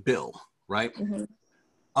looked up the bill, right? Mm-hmm.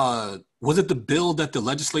 Was it the bill that the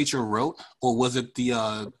legislature wrote, or was it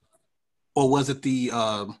the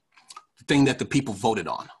thing that the people voted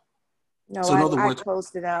on? No, so I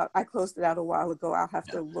closed it out. I closed it out a while ago. I'll have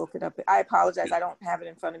to look it up. I apologize. I don't have it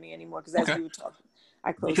in front of me anymore because as you were talking,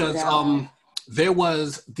 I closed it out. There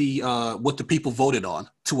was the what the people voted on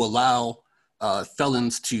to allow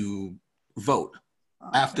felons to vote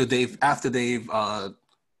after they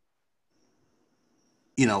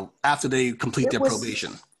complete their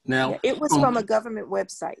probation. Now, it was from a government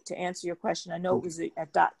website, to answer your question. I know it was a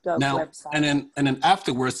 .gov website. And then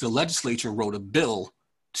afterwards, the legislature wrote a bill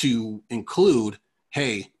to include,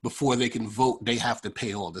 hey, before they can vote, they have to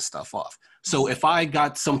pay all this stuff off. So if I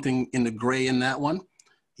got something in the gray in that one,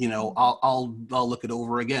 I'll look it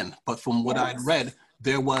over again. But from what I'd read,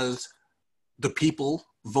 there was the people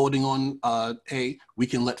voting on, hey, we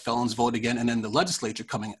can let felons vote again, and then the legislature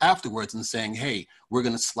coming afterwards and saying, hey, we're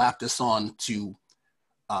going to slap this on to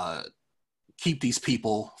keep these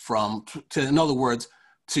people from, in other words,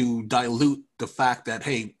 to dilute the fact that,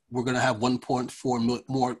 hey, we're going to have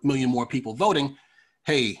 1.4 million more people voting.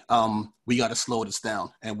 Hey, we got to slow this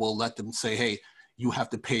down, and we'll let them say, hey, you have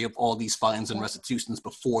to pay up all these fines and restitutions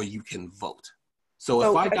before you can vote. So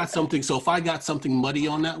if I got something muddy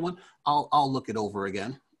on that one, I'll look it over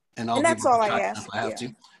again, and that's all I ask if I have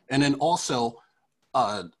to. And then also,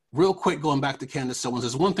 real quick, going back to Candace Owens,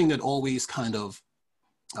 there's one thing that always kind of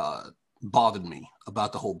bothered me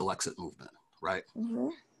about the whole Brexit movement, right? Mm-hmm.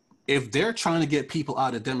 If they're trying to get people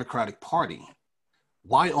out of the Democratic Party,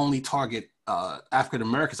 why only target African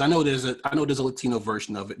Americans? I know there's a Latino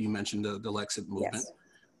version of it. You mentioned the Brexit movement,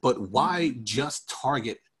 but why just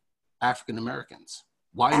target African Americans?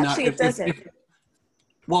 Why actually, not? It doesn't.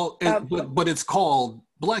 But it's called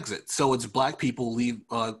Brexit, so it's Black people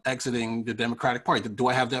exiting the Democratic Party. Do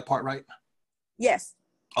I have that part right? Yes.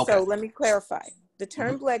 Okay. So let me clarify. The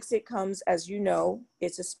term Brexit comes, as you know,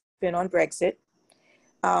 it's a spin on Brexit.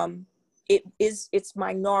 It's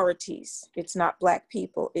minorities. It's not Black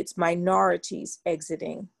people. It's minorities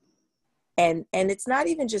exiting, and it's not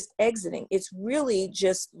even just exiting. It's really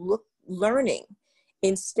just learning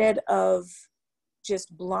instead of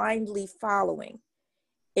just blindly following.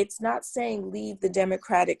 It's not saying leave the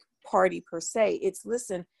Democratic Party per se. It's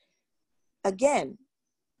listen, again,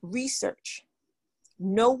 research.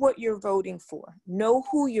 Know what you're voting for. Know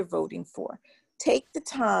who you're voting for. Take the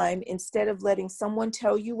time instead of letting someone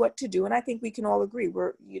tell you what to do. And I think we can all agree,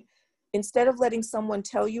 instead of letting someone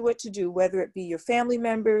tell you what to do, whether it be your family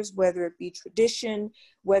members, whether it be tradition,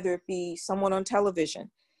 whether it be someone on television,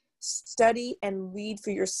 study and read for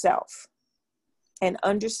yourself and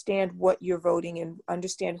understand what you're voting and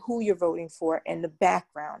understand who you're voting for and the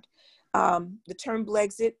background. The term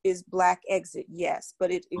Brexit is Black exit, yes,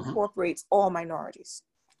 but it incorporates all minorities,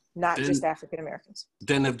 not just African Americans.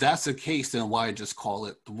 Then if that's the case, then why not just call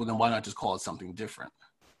it something different?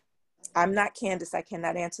 I'm not Candace. I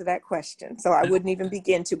cannot answer that question. So I wouldn't even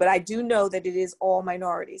begin to, but I do know that it is all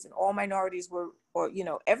minorities, and all minorities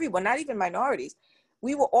everyone, not even minorities.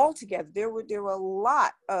 We were all together. There were a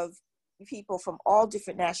lot of people from all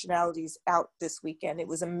different nationalities out this weekend. It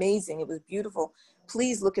was amazing. It was beautiful.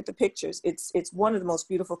 Please look at the pictures. It's one of the most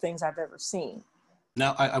beautiful things I've ever seen.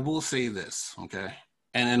 Now, I will say this, okay?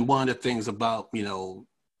 And then one of the things about, me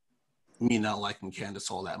not liking Candace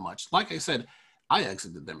all that much, like I said, I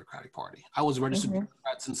exited the Democratic Party. I was a registered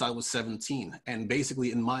Democrat since I was 17. And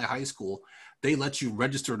basically in my high school, they let you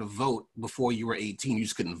register to vote before you were 18. You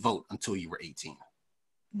just couldn't vote until you were 18,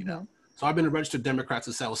 you know? So I've been a registered Democrat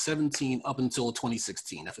since I was 17 up until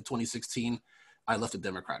 2016. After 2016, I left the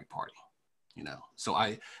Democratic Party, So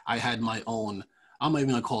I had my own, I'm not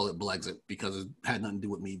even gonna call it Brexit because it had nothing to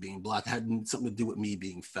do with me being Black. It had something to do with me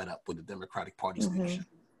being fed up with the Democratic Party's leadership,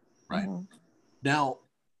 right? Now,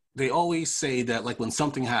 they always say that like when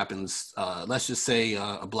something happens, let's just say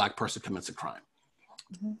a Black person commits a crime.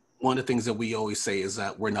 One of the things that we always say is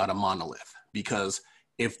that we're not a monolith, because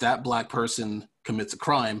if that Black person commits a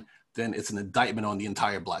crime, then it's an indictment on the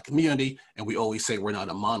entire Black community. And we always say we're not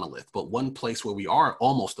a monolith. But one place where we are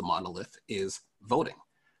almost a monolith is voting.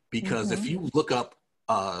 Because if you look up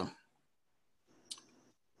the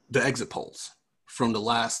exit polls from the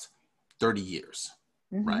last 30 years,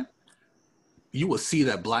 right, you will see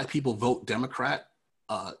that Black people vote Democrat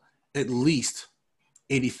at least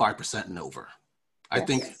 85% and over. I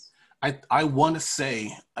think, I want to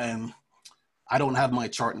say, I don't have my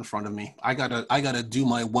chart in front of me. I gotta do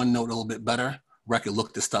my OneNote a little bit better, where I can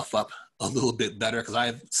look this stuff up a little bit better, because I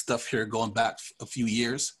have stuff here going back a few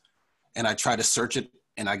years, and I try to search it,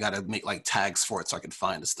 and I gotta make like tags for it so I can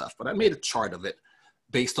find the stuff. But I made a chart of it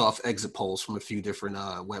based off exit polls from a few different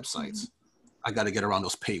websites. I gotta get around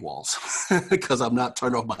those paywalls because I'm not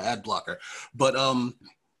turning off my ad blocker. But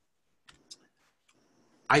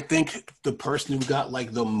I think the person who got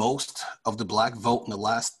like the most of the Black vote in the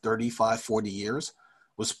last 35, 40 years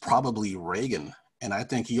was probably Reagan. And I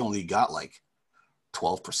think he only got like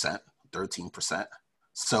 12%, 13%.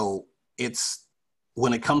 So it's,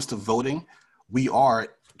 when it comes to voting, we are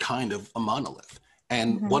kind of a monolith.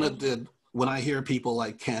 And when I hear people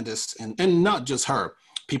like Candace and not just her,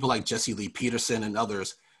 people like Jesse Lee Peterson and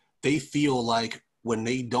others, they feel like when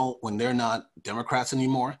they're not Democrats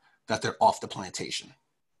anymore, that they're off the plantation,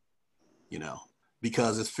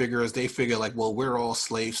 because they figure like, well, we're all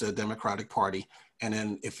slaves to the Democratic Party. And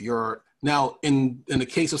then if you're now in the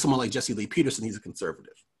case of someone like Jesse Lee Peterson, he's a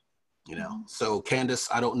conservative, So Candace,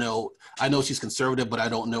 I don't know. I know she's conservative, but I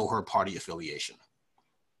don't know her party affiliation,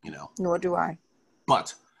 Nor do I.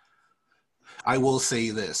 But I will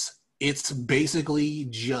say this. It's basically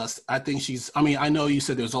I know you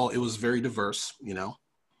said it was very diverse,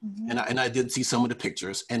 and I did see some of the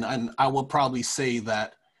pictures, and I will probably say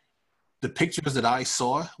that the pictures that I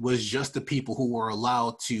saw was just the people who were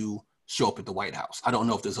allowed to show up at the White House. I don't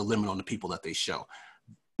know if there's a limit on the people that they show.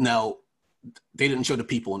 Now, they didn't show the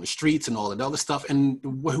people in the streets and all that other stuff, and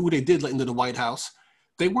who they did let into the White House,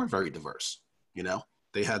 they weren't very diverse,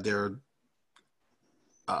 They had their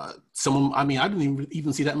I didn't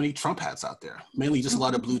even see that many Trump hats out there. Mainly just a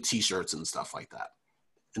lot of blue T-shirts and stuff like that,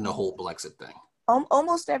 and the whole Brexit thing.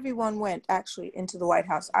 Almost everyone went actually into the White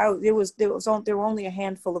House. There were only a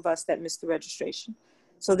handful of us that missed the registration,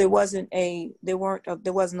 so there wasn't a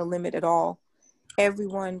limit at all.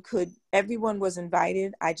 Everyone was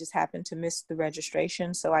invited. I just happened to miss the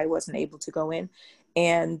registration, so I wasn't able to go in.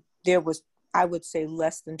 And there was, I would say,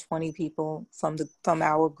 less than 20 people from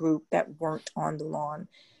our group that weren't on the lawn.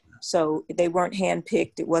 So they weren't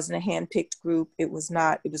handpicked. It wasn't a handpicked group. It was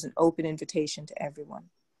an open invitation to everyone.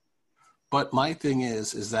 But my thing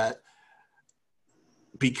is that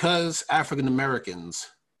because African Americans,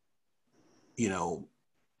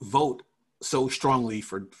 vote so strongly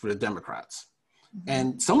for the Democrats,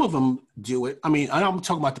 and some of them do it. I mean, I'm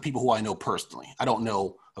talking about the people who I know personally. I don't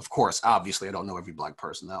know, of course, obviously, I don't know every Black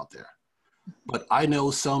person out there. But I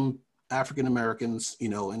know some African Americans,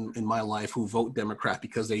 in my life who vote Democrat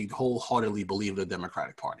because they wholeheartedly believe in the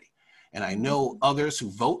Democratic Party. And I know others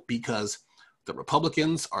who vote because the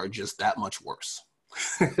Republicans are just that much worse.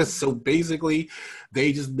 So basically,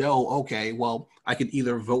 they just know, okay, well, I could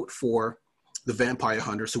either vote for the vampire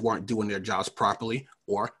hunters who aren't doing their jobs properly,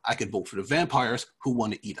 or I could vote for the vampires who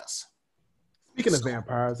want to eat us. Speaking of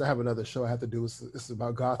vampires, I have another show I have to do. It's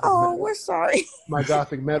about Gothic metal. We're sorry. My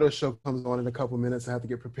Gothic metal show comes on in a couple minutes. I have to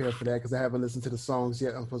get prepared for that because I haven't listened to the songs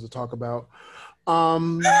yet I'm supposed to talk about.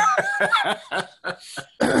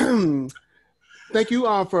 Thank you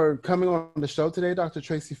for coming on the show today, Dr.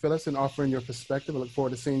 Tracey Phillips, and offering your perspective. I look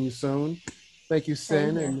forward to seeing you soon. Thank you,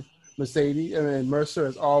 Sin and Mercedes and Mercer,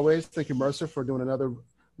 as always. Thank you, Mercer, for doing another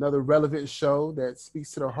relevant show that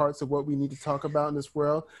speaks to the hearts of what we need to talk about in this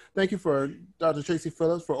world. Thank you for Dr. Tracey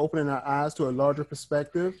Phillips for opening our eyes to a larger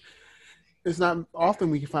perspective. It's not often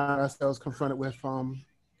we can find ourselves confronted with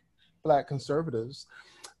Black conservatives.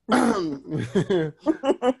 I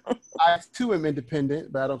too am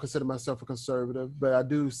independent, but I don't consider myself a conservative. But I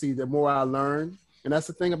do see the more I learn, and that's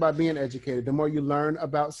the thing about being educated. The more you learn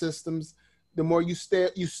about systems, the more you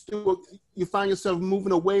find yourself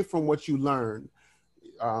moving away from what you learn.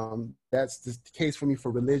 That's the case for me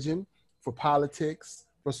for religion, for politics,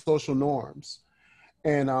 for social norms.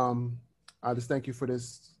 And I just thank you for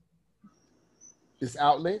this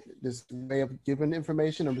outlet, this way of giving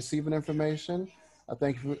information and receiving information. I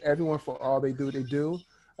thank you for everyone for all they do.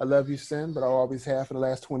 I love you, Sin, but I always have for the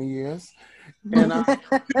last 20 years. And,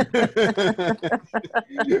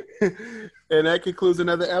 and that concludes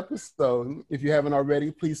another episode. If you haven't already,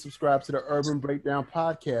 please subscribe to the Urban Breakdown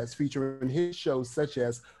podcast featuring his shows such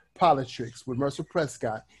as POLI-TRICKS with Mercer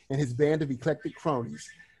Prescott and his band of eclectic cronies,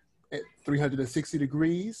 at 360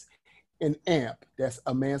 Degrees, and AMP, that's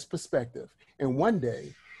A Man's Perspective. And one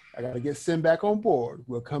day, I got to get Sin back on board.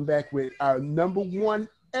 We'll come back with our #1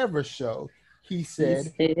 ever show, He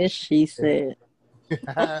Said, She Said.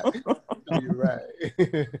 You're right.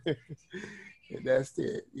 That's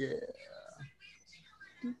it. Yeah.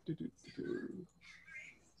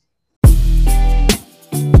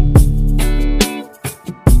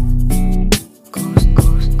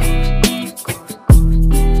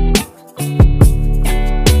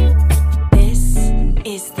 This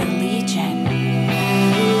is the Legion. I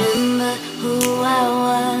remember who I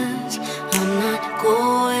was. I'm not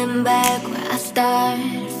going back where I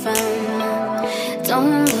started from.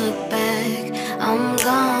 Don't look back, I'm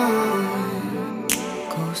gone.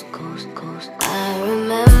 Coast, coast, coast. I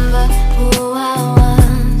remember who I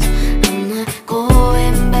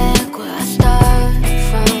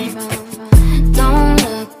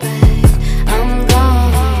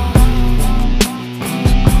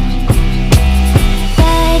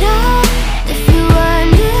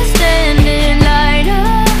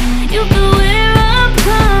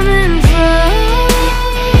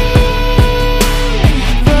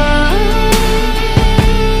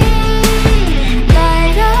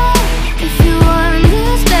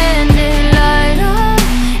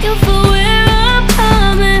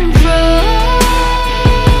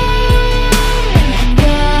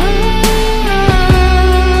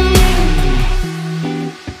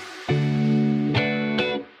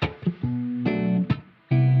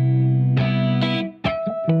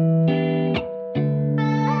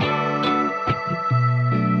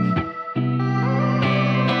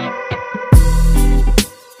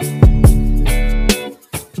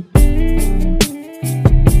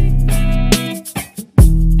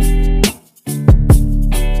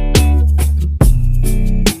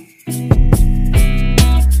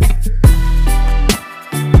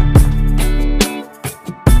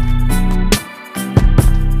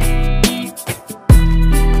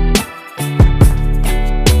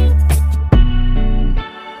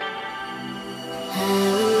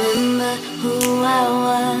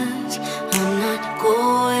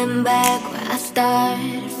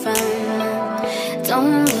started from.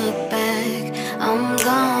 Don't look